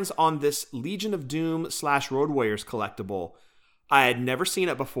his hands on this Legion of Doom / Road Warriors collectible. I had never seen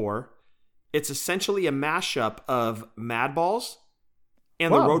it before. It's essentially a mashup of Mad Balls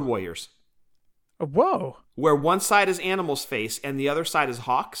and the Road Warriors. Whoa. Where one side is Animal's face and the other side is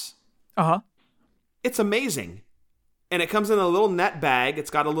Hawk's. Uh-huh. It's amazing. And it comes in a little net bag. It's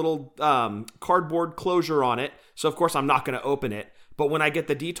got a little cardboard closure on it. So, of course, I'm not going to open it. But when I get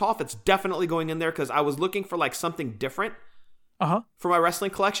the DTOF, it's definitely going in there because I was looking for like something different. for my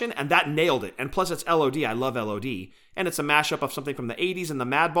wrestling collection, and that nailed it. And plus, it's LOD. I love LOD. And it's a mashup of something from the 80s and the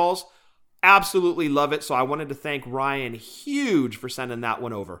Madballs. Absolutely love it. So I wanted to thank Ryan huge for sending that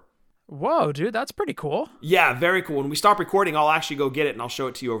one over. Whoa, dude, that's pretty cool. Yeah, very cool. When we stop recording, I'll actually go get it and I'll show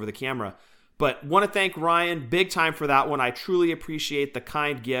it to you over the camera. But want to thank Ryan big time for that one. I truly appreciate the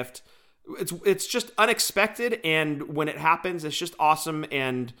kind gift. It's just unexpected, and when it happens, it's just awesome.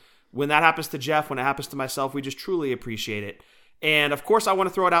 And when that happens to Jeff, when it happens to myself, we just truly appreciate it. And of course, I want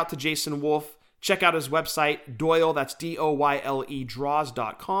to throw it out to Jason Wolf. Check out his website, Doyle, that's DOYLE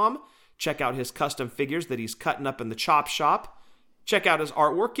draws.com. Check out his custom figures that he's cutting up in the chop shop. Check out his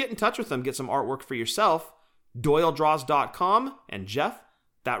artwork. Get in touch with him. Get some artwork for yourself. DoyleDraws.com. And Jeff,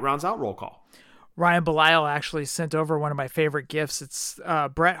 that rounds out Roll Call. Ryan Belisle actually sent over one of my favorite gifts. It's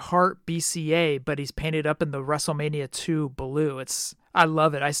Bret Hart BCA, but he's painted up in the WrestleMania 2 blue. I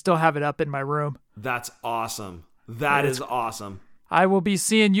love it. I still have it up in my room. That's awesome. That is awesome. I will be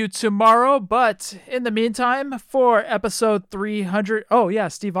seeing you tomorrow, but in the meantime, for episode 300... Oh, yeah,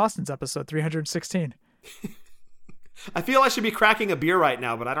 Steve Austin's episode 316. I feel I should be cracking a beer right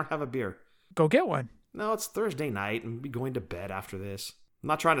now, but I don't have a beer. Go get one. No, it's Thursday night, and I'll be going to bed after this. I'm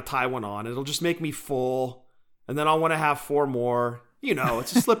not trying to tie one on. It'll just make me full, and then I'll want to have 4 more. You know,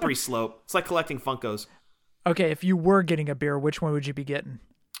 it's a slippery slope. It's like collecting Funkos. Okay, if you were getting a beer, which one would you be getting?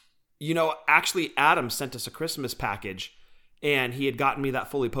 You know, actually, Adam sent us a Christmas package, and he had gotten me that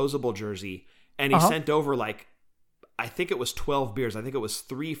Fully Posable jersey, and he sent over, like, I think it was 12 beers. I think it was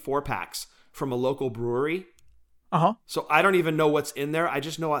 3 4-packs from a local brewery. So I don't even know what's in there. I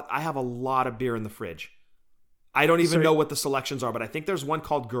just know I have a lot of beer in the fridge. I don't even know what the selections are, but I think there's one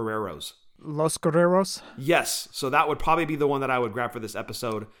called Guerreros. Los Guerreros? Yes. So that would probably be the one that I would grab for this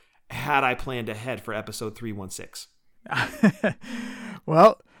episode had I planned ahead for episode 316.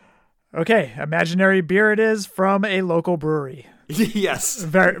 Well, okay. Imaginary beer it is from a local brewery. Yes.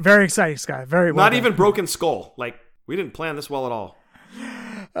 Very, very exciting, Sky. Very well Not done. even Broken Skull. Like, we didn't plan this well at all.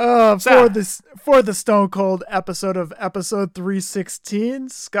 For the Stone Cold episode of episode 316,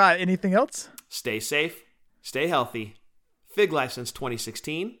 Scott, anything else? Stay safe, stay healthy, Fig Life since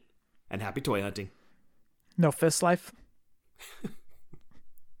 2016, and happy toy hunting. No Fist Life?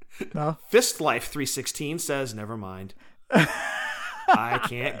 No? Fist Life 316 says, never mind. I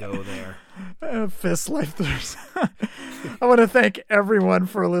can't go there. Fist Life. I want to thank everyone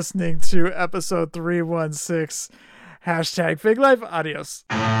for listening to episode 316. Hashtag Fig Life. Adios.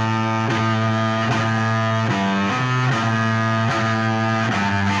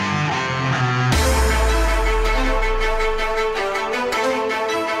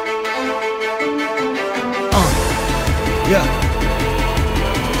 Yeah.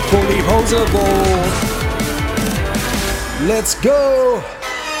 Fully posable. Let's go.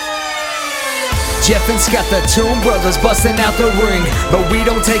 Jeff and Scott, the Toon Brothers, busting out the ring, but we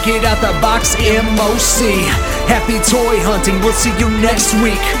don't take it out the box. MOC. Happy toy hunting. We'll see you next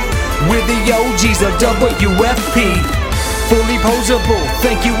week. We're the OGs of WFP. Fully posable,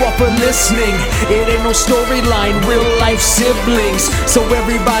 thank you all for listening. It ain't no storyline, real life siblings. So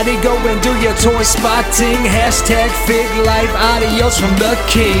everybody go and do your toy spotting. Hashtag Fig Life, adios from the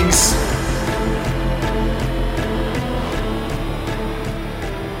Kings.